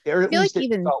 Or at least like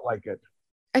it felt like it.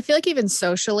 I feel like even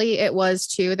socially it was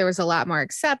too. There was a lot more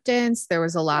acceptance. There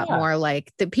was a lot more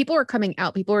like the people were coming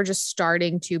out. People were just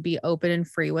starting to be open and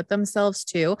free with themselves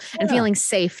too, and feeling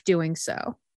safe doing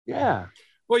so. Yeah.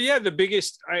 Well, yeah,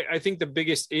 I think the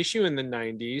biggest issue in the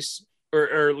 90s,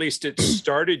 or at least it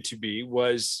started to be,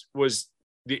 was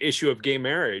the issue of gay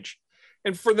marriage.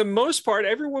 And for the most part,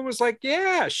 everyone was like,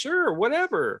 yeah, sure,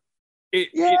 whatever.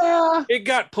 It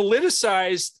got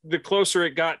politicized the closer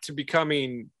it got to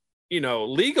becoming, you know,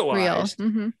 legalized.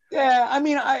 Mm-hmm. Yeah, I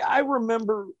mean, I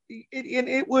remember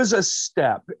it was a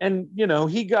step, and you know,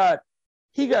 he got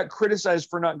criticized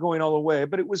for not going all the way,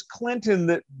 but it was Clinton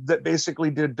that basically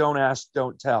did don't ask,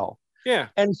 don't tell. Yeah,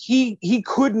 and he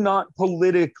could not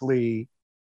politically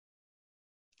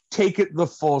take it the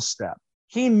full step.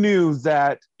 He knew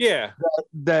that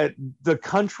that the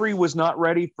country was not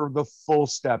ready for the full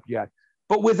step yet.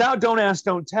 But without don't ask,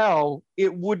 don't tell,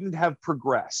 it wouldn't have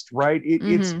progressed, right?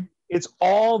 It's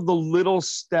all the little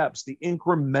steps, the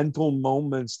incremental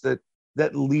moments that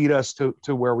lead us to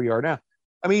where we are now.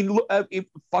 I mean, look,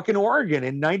 fucking Oregon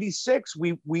in '96,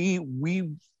 we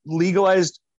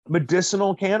legalized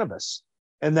medicinal cannabis,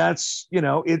 and that's, you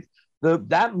know,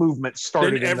 that movement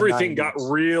started. Then everything got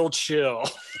real chill.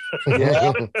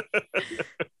 Yeah.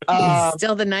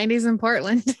 Still the 90s in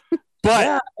Portland.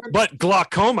 But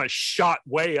glaucoma shot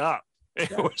way up. It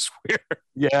was weird.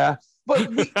 Yeah. But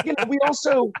we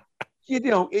also, you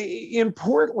know, in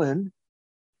Portland,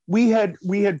 we had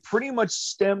pretty much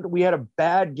we had a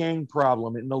bad gang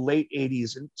problem in the late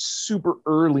 80s and super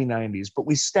early 90s, but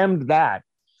we stemmed that.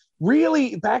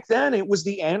 Really, back then, it was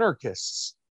the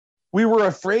anarchists. We were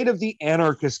afraid of the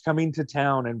anarchists coming to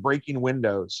town and breaking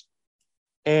windows.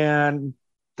 And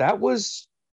that was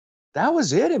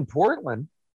it in Portland.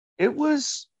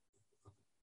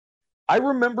 I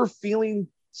remember feeling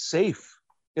safe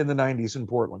in the 90s in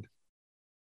Portland.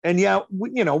 And yeah,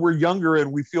 we're younger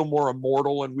and we feel more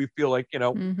immortal and we feel like, you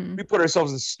know, we put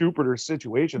ourselves in stupider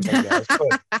situations, I guess.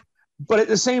 But at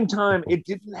the same time, it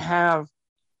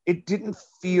didn't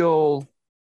feel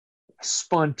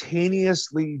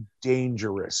spontaneously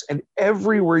dangerous. And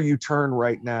everywhere you turn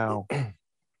right now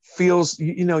feels,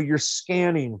 you know, you're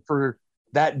scanning for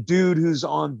that dude who's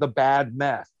on the bad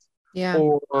meth. Yeah.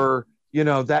 Or, you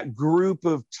know, that group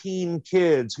of teen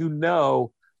kids who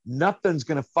know nothing's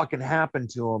going to fucking happen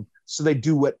to them, so they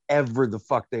do whatever the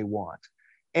fuck they want.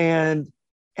 And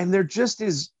there just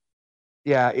is,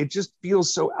 it just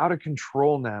feels so out of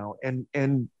control now.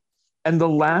 And the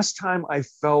last time I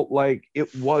felt like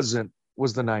it was the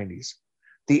 90s.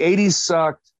 The 80s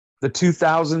sucked. The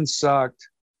 2000s sucked.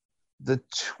 The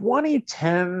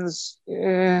 2010s,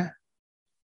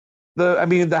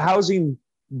 the housing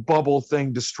bubble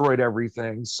thing destroyed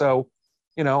everything. So,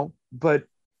 you know, but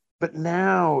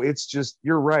now it's just,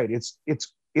 you're right. It's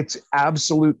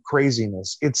absolute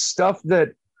craziness. It's stuff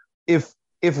that if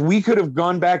we could have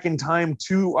gone back in time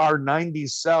to our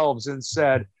 90s selves and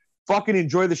said, fucking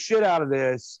enjoy the shit out of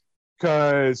this,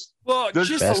 because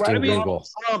just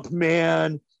Trump,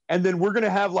 man, and then we're gonna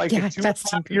have like a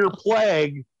 2.5-year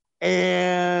plague.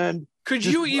 And could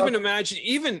you even imagine,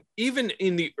 even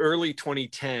in the early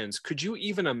 2010s, could you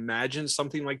even imagine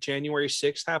something like January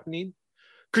 6th happening?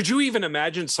 Could you even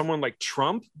imagine someone like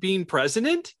Trump being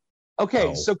president?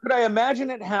 Okay, so could I imagine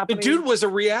it happening? The dude was a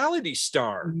reality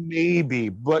star. Maybe,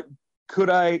 but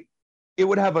it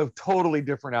would have a totally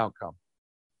different outcome.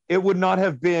 It would not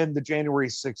have been the January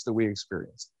 6th that we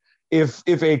experienced. If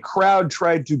a crowd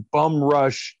tried to bum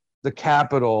rush the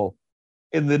Capitol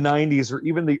in the 90s or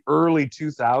even the early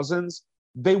 2000s,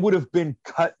 they would have been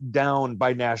cut down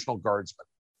by National Guardsmen.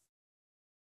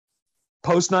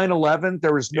 Post 9/11,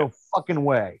 there was no fucking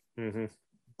way. Mm-hmm.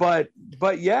 But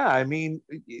yeah, I mean,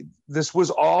 this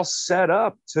was all set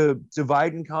up to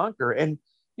divide and conquer. And,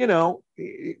 you know,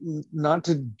 not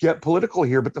to get political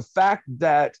here, but the fact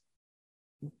that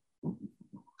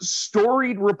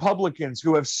storied Republicans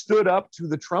who have stood up to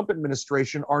the Trump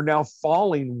administration are now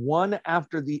falling one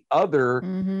after the other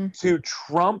to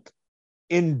Trump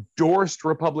endorsed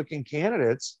Republican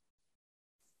candidates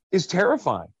is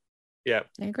terrifying. Yeah,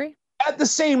 I agree. At the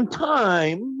same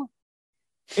time,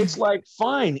 it's like,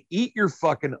 fine, eat your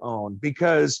fucking own,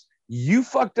 because you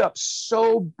fucked up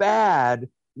so bad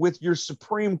with your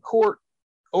Supreme Court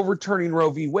overturning Roe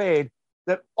v. Wade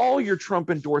that all your Trump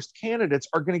endorsed candidates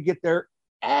are going to get their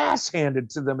ass handed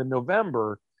to them in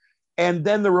November. And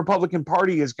then the Republican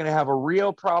Party is going to have a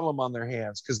real problem on their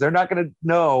hands, because they're not going to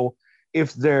know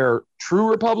if they're true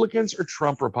Republicans or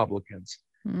Trump Republicans.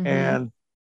 Mm-hmm.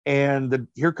 And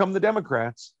here come the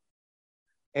Democrats.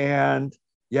 And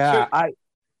So-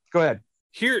 go ahead.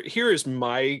 Here is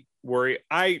my worry.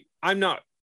 I'm not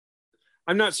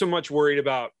so much worried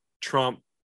about Trump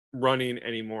running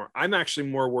anymore. I'm actually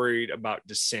more worried about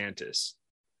DeSantis,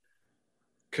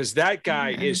 because that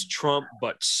guy is Trump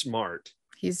but smart.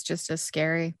 He's just as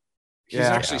scary. He's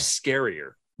actually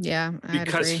scarier. Yeah,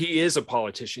 because he is a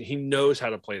politician. He knows how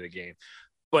to play the game,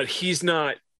 but he's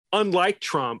not, unlike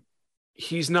Trump,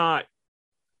 he's not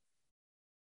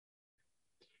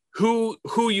who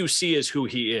you see is who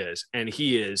he is, and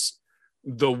he is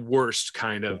the worst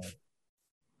kind of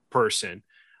person.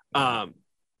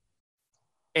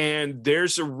 And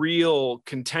there's a real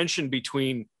contention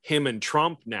between him and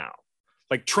Trump now.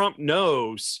 Like, Trump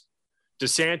knows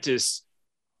DeSantis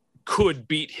could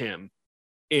beat him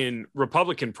in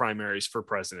Republican primaries for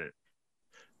president,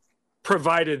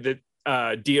 provided that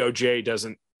DOJ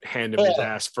doesn't hand him his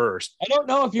ass first. I don't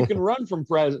know if you can run for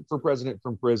president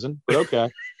from prison, but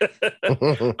okay.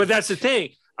 But that's the thing.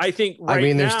 I think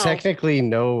there's now, technically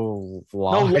no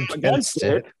law against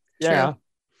it. Yeah. True.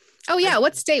 Oh yeah,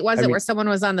 what state was it where someone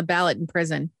was on the ballot in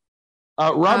prison?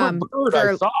 Robert Byrd,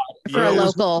 I thought. For a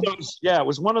local. It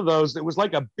was one of those. It was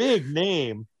like a big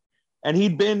name, and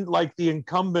he'd been like the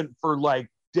incumbent for like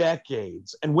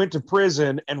decades, and went to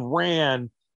prison and ran,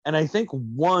 and I think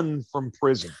won from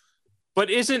prison. But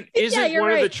isn't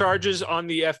one of the charges on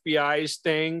the FBI's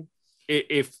thing,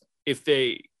 if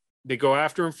they go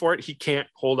after him for it, he can't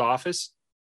hold office?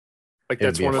 Like,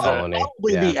 that's one of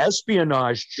probably the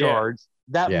espionage charge.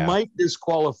 That might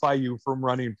disqualify you from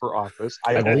running for office.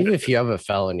 I believe if you have a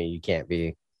felony, you can't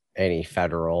be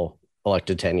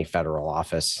elected to any federal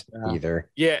office either.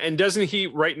 Yeah, and doesn't he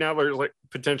right now? There's like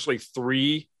potentially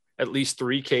at least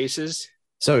three cases.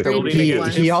 So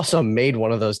he also made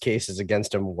one of those cases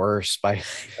against him worse by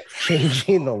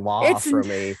changing the law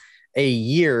from a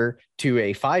year to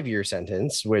a 5-year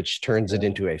sentence, which turns it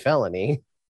into a felony.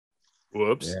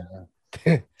 Whoops.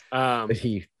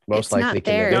 He most likely not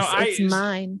theirs. It's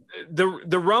mine. The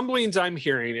rumblings I'm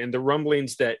hearing, and the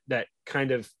rumblings that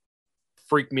kind of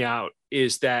freak me out,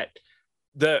 is that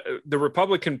the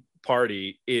Republican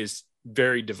Party is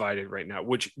very divided right now,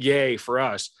 which yay for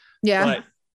us. Yeah. But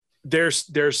there's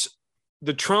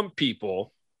the Trump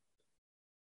people,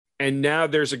 and now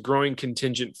there's a growing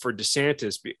contingent for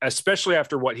DeSantis, especially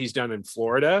after what he's done in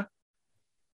Florida.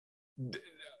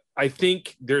 I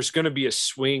think there's going to be a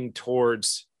swing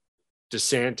towards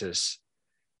DeSantis.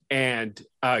 And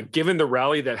given the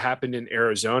rally that happened in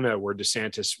Arizona where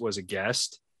DeSantis was a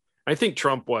guest, I think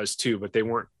Trump was too, but they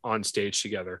weren't on stage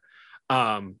together.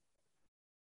 DeSantis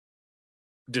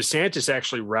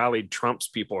actually rallied Trump's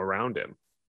people around him.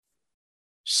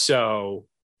 So,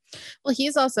 well,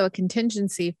 he's also a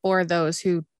contingency for those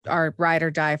who are ride or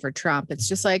die for Trump. It's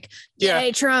just like,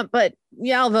 yay, Trump, but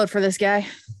I'll vote for this guy.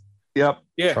 Yep.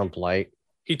 Yeah. Trump light.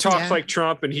 He talks like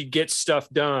Trump, and he gets stuff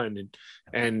done,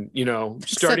 and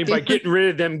starting by getting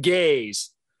rid of them gays.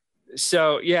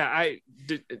 So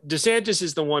DeSantis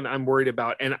is the one I'm worried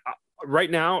about, and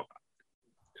right now,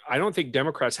 I don't think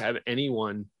Democrats have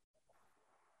anyone.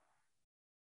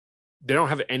 They don't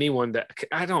have anyone that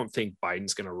I don't think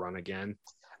Biden's going to run again.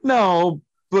 No,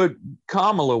 but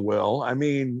Kamala will. I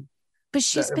mean, but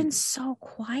she's been so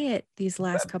quiet these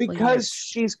last couple of years because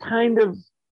she's kind of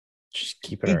just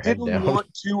keeping her head down. Didn't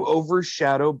want to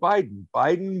overshadow Biden.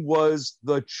 Biden was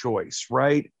the choice,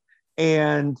 right?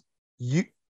 And the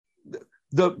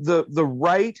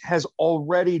right has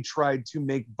already tried to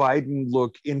make Biden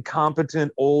look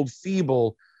incompetent, old,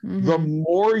 feeble. Mm-hmm. The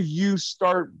more you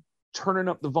start turning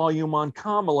up the volume on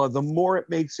Kamala, the more it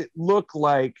makes it look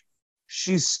like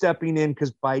she's stepping in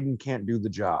because Biden can't do the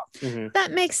job. Mm-hmm.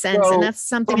 That makes sense, and that's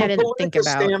something I didn't think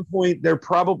about. From a standpoint, they're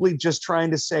probably just trying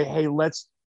to say, "Hey, let's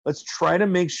try to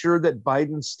make sure that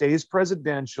Biden stays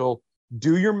presidential.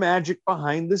 Do your magic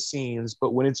behind the scenes,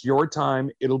 but when it's your time,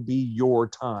 it'll be your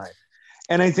time."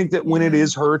 And I think that when it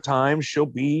is her time, she'll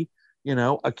be,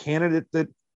 a candidate that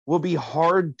will be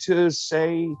hard to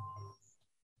say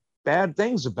bad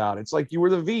things about. It's like you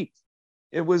were the Veep.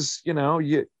 It was,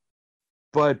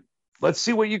 but let's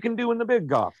see what you can do in the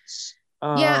big office.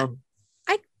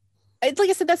 like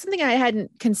I said, that's something I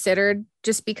hadn't considered,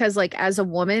 just because, like, as a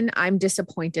woman, I'm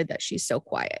disappointed that she's so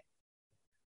quiet.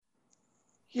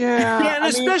 Yeah, and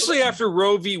especially after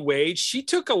Roe v. Wade, she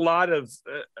took a lot of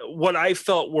what I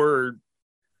felt were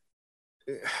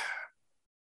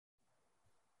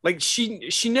like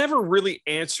she never really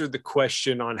answered the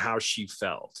question on how she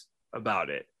felt about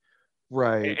it.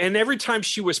 Right. And every time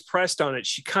she was pressed on it,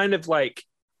 she kind of like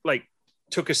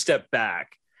took a step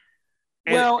back.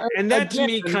 And, and that to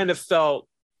me kind of felt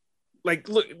like,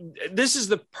 look, this is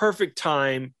the perfect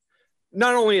time,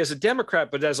 not only as a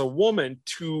Democrat, but as a woman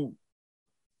to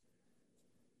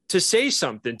say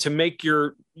something, to make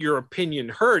your opinion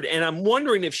heard. And I'm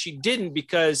wondering if she didn't,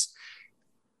 because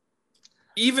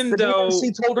even though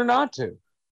DNC told her not to.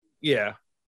 Yeah.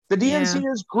 The DNC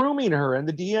is grooming her,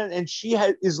 and she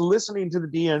is listening to the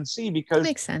DNC because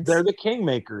makes sense. They're the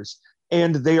kingmakers,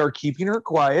 and they are keeping her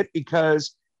quiet,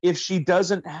 because if she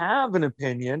doesn't have an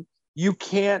opinion, you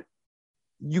can't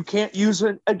use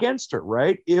it against her,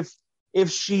 right? If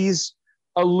she's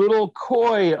a little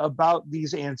coy about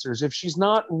these answers, if she's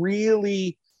not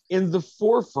really in the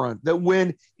forefront, that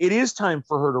when it is time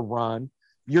for her to run,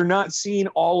 you're not seeing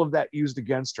all of that used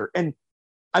against her. And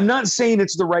I'm not saying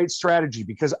it's the right strategy,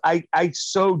 because I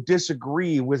so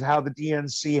disagree with how the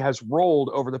DNC has rolled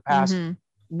over the past,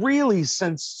 really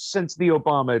since the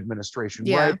Obama administration,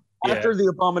 right? After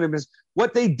the Obama administration,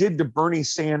 what they did to Bernie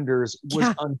Sanders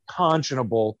was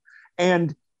unconscionable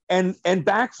and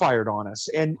backfired on us.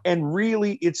 And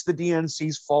really, it's the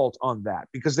DNC's fault on that,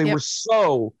 because they were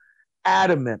so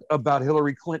adamant about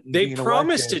Hillary Clinton. They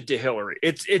promised it to Hillary.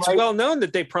 It's right? Well known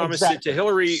that they promised it to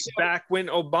Hillary back when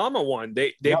Obama won.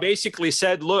 They basically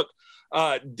said, look,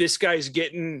 this guy's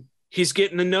getting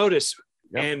the notice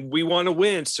and we want to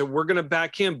win, so we're going to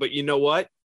back him. But you know what?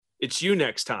 It's you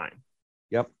next time.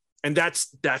 Yep. And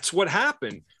that's what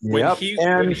happened. When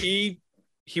he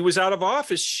was out of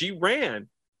office, she ran.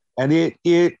 And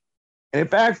it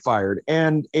backfired.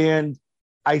 And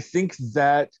I think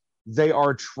that they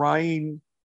are trying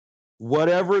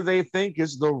whatever they think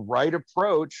is the right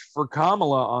approach for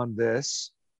Kamala on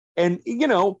this. And,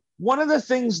 one of the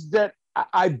things that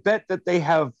I bet that they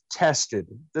have tested,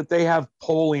 that they have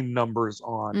polling numbers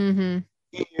on,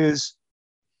 is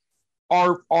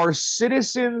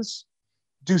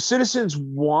do citizens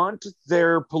want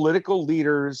their political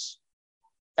leaders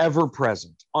ever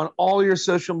present on all your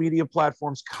social media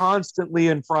platforms, constantly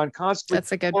in front, constantly?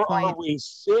 That's a good or point. Are we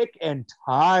sick and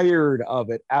tired of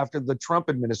it after the Trump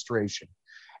administration?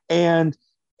 And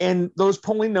those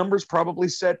polling numbers probably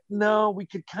said, no, we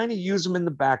could kind of use them in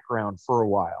the background for a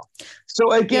while.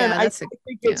 So again, I think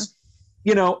it's,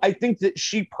 I think that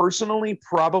she personally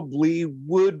probably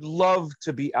would love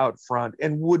to be out front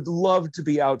and would love to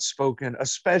be outspoken,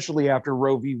 especially after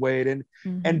Roe v. Wade,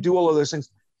 and do all of those things.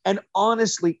 And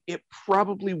honestly, it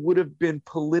probably would have been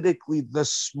politically the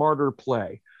smarter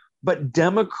play. But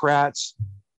Democrats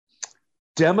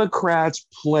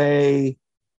play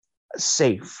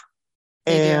safe.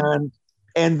 And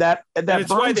that that's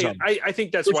why I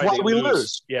think that's why we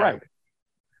lose. Yeah. Right.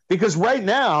 Because right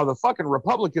now the fucking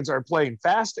Republicans are playing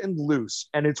fast and loose,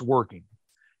 and it's working.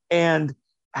 And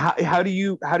how do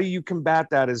you combat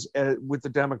that as with the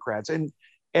Democrats? And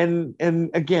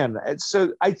again,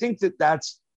 so I think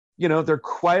that's, they're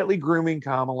quietly grooming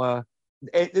Kamala.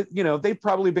 They've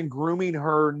probably been grooming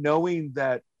her, knowing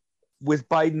that with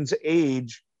Biden's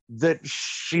age, that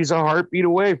she's a heartbeat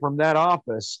away from that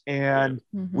office. And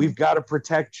we've got to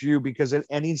protect you, because at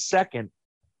any second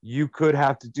you could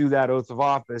have to do that oath of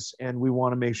office. And we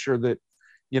want to make sure that,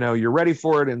 you're ready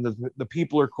for it, and the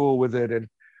people are cool with it.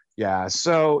 And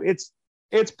so it's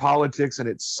politics, and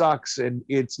it sucks. And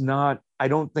I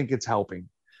don't think it's helping.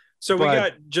 So we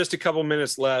got just a couple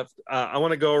minutes left. I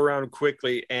want to go around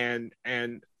quickly, and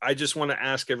I just want to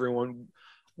ask everyone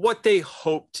what they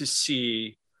hope to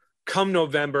see come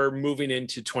November moving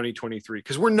into 2023,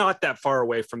 because we're not that far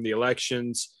away from the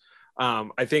elections.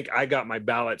 I think I got my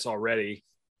ballots already.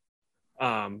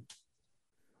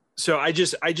 So I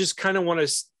just kind of want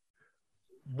to,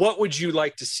 what would you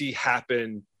like to see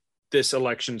happen this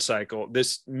election cycle,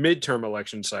 this midterm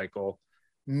election cycle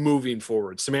moving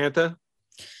forward? Samantha?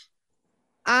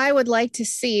 I would like to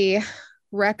see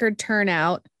record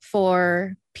turnout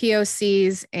for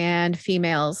POCs and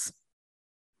females.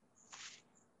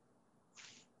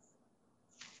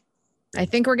 I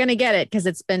think we're going to get it, because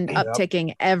it's been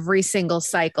upticking every single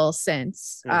cycle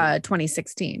since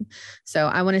 2016. So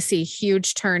I want to see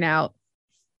huge turnout.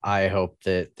 I hope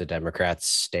that the Democrats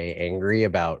stay angry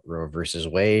about Roe versus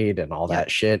Wade and all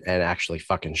that shit, and actually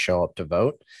fucking show up to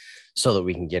vote, so that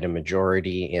we can get a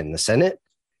majority in the Senate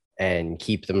and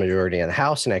keep the majority in the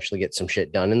House and actually get some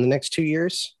shit done in the next 2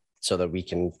 years so that we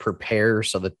can prepare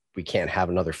so that we can't have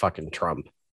another fucking Trump.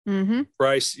 Mm-hmm.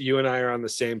 Bryce, you and I are on the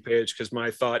same page because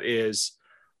my thought is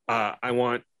I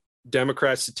want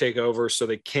Democrats to take over so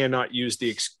they cannot use the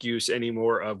excuse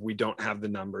anymore of we don't have the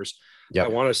numbers. Yep. I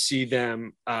want to see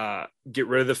them get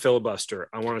rid of the filibuster.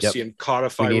 I want to see them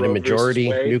codify. We need Roe a majority,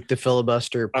 versus Wade. nuke the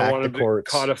filibuster, I pack want the to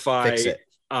courts, codify fix it.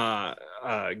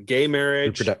 Gay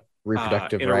marriage,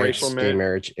 reproductive rights, gay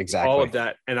marriage, exactly. all of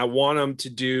that. And I want them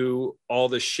to do all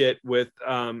the shit with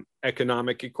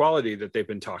economic equality that they've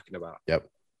been talking about. Yep.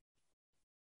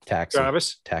 Tax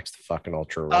the fucking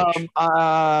ultra rich.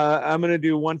 I'm going to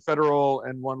do one federal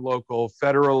and one local.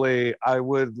 Federally, I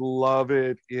would love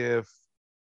it if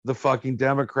the fucking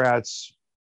Democrats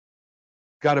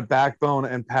got a backbone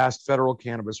and passed federal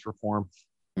cannabis reform.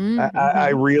 Mm-hmm.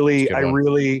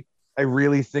 I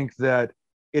really think that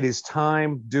it is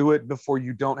time. Do it before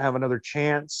you don't have another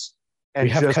chance. And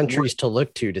we have countries to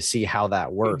look to see how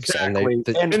that works. Exactly. And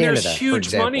And Canada, there's huge for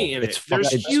example, money in it. it's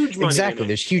There's huge money exactly. in it.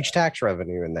 There's huge tax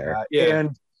revenue in there.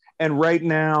 And right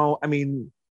now, I mean,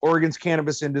 Oregon's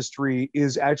cannabis industry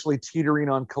is actually teetering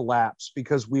on collapse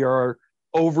because we are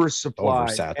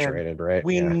oversupplied. Oversaturated, right?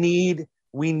 We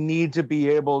need to be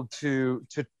able to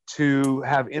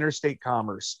have interstate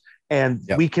commerce, and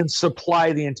we can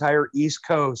supply the entire East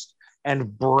Coast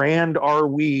and brand our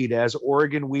weed as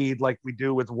Oregon weed like we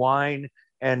do with wine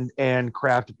and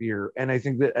craft beer. And I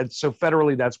think that, so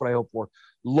federally, that's what I hope for.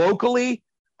 Locally,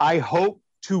 I hope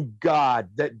to God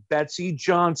that Betsy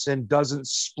Johnson doesn't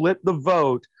split the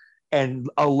vote and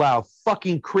allow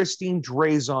fucking Christine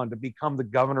Drazan to become the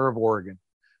governor of Oregon.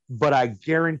 But I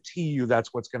guarantee you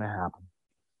that's what's going to happen.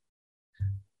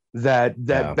 That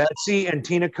Betsy and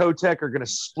Tina Kotek are going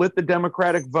to split the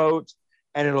Democratic vote,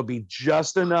 and it'll be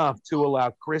just enough to allow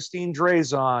Christine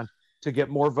Drazan to get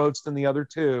more votes than the other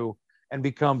two and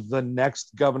become the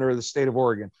next governor of the state of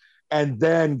Oregon. And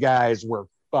then, guys, we're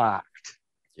fucked.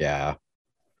 Yeah.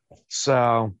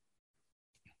 So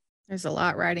There's a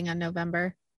lot riding on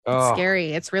November. It's Oh.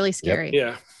 scary. It's really scary.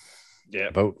 Yeah.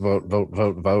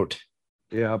 Vote.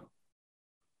 Yep.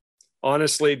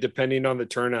 Honestly, depending on the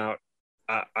turnout,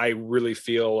 I really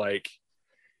feel like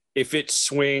if it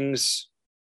swings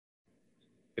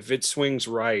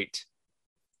right,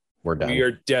 we're done. We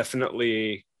are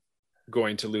definitely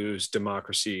going to lose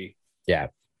democracy. Yeah.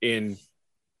 In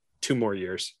 2 more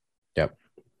years. Yep.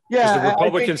 Yeah. The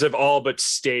Republicans have all but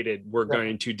stated we're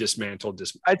going to dismantle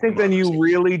this. I think then you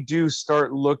really do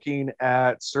start looking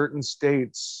at certain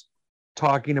states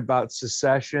talking about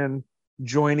secession,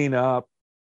 joining up.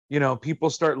 You know, people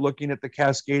start looking at the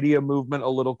Cascadia movement a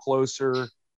little closer,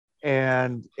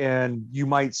 and you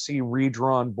might see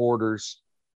redrawn borders,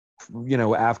 you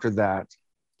know, after that.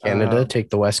 Canada, take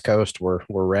the West Coast. We're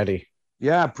ready.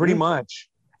 Yeah, pretty much.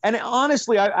 And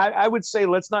honestly, I would say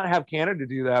let's not have Canada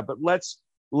do that, but let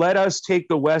us take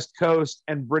the West Coast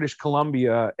and British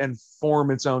Columbia and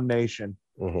form its own nation.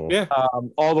 Mm-hmm. Yeah.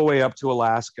 All the way up to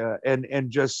Alaska, and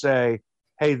just say,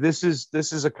 hey, this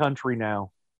is a country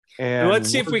now. And let's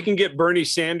see if we can get Bernie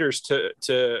Sanders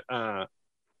to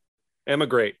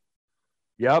emigrate.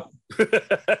 Yep.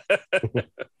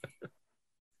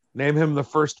 Name him the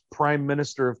first prime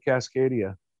minister of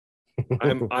Cascadia.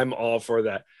 I'm all for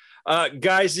that.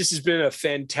 Guys, this has been a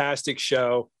fantastic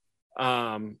show.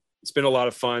 It's been a lot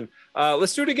of fun.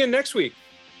 Let's do it again next week.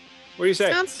 What do you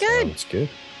say? Sounds good. Sounds good.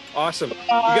 Awesome. You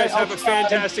guys have a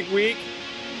fantastic week.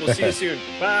 We'll see you soon.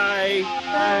 Bye.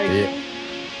 Bye.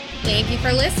 Thank you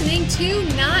for listening to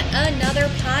Not Another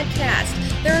Podcast.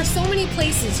 There are so many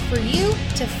places for you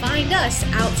to find us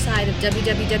outside of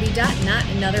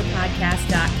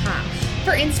www.notanotherpodcast.com.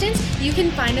 For instance, you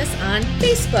can find us on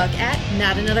Facebook at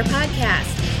Not Another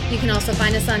Podcast. You can also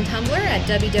find us on Tumblr at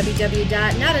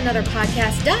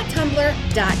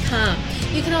www.notanotherpodcast.tumblr.com.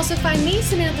 You can also find me,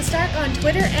 Samantha Stark, on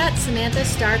Twitter at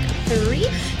SamanthaStark3.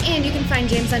 And you can find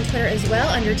James on Twitter as well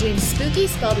under James Spooky,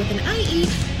 spelled with an I-E,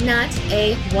 not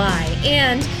a Y.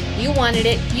 And you wanted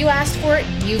it, you asked for it,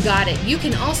 you got it. You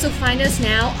can also find us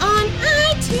now on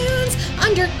iTunes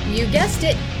under, you guessed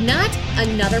it, Not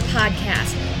Another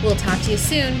Podcast. We'll talk to you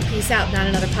soon. Peace out, Not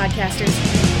Another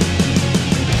Podcasters.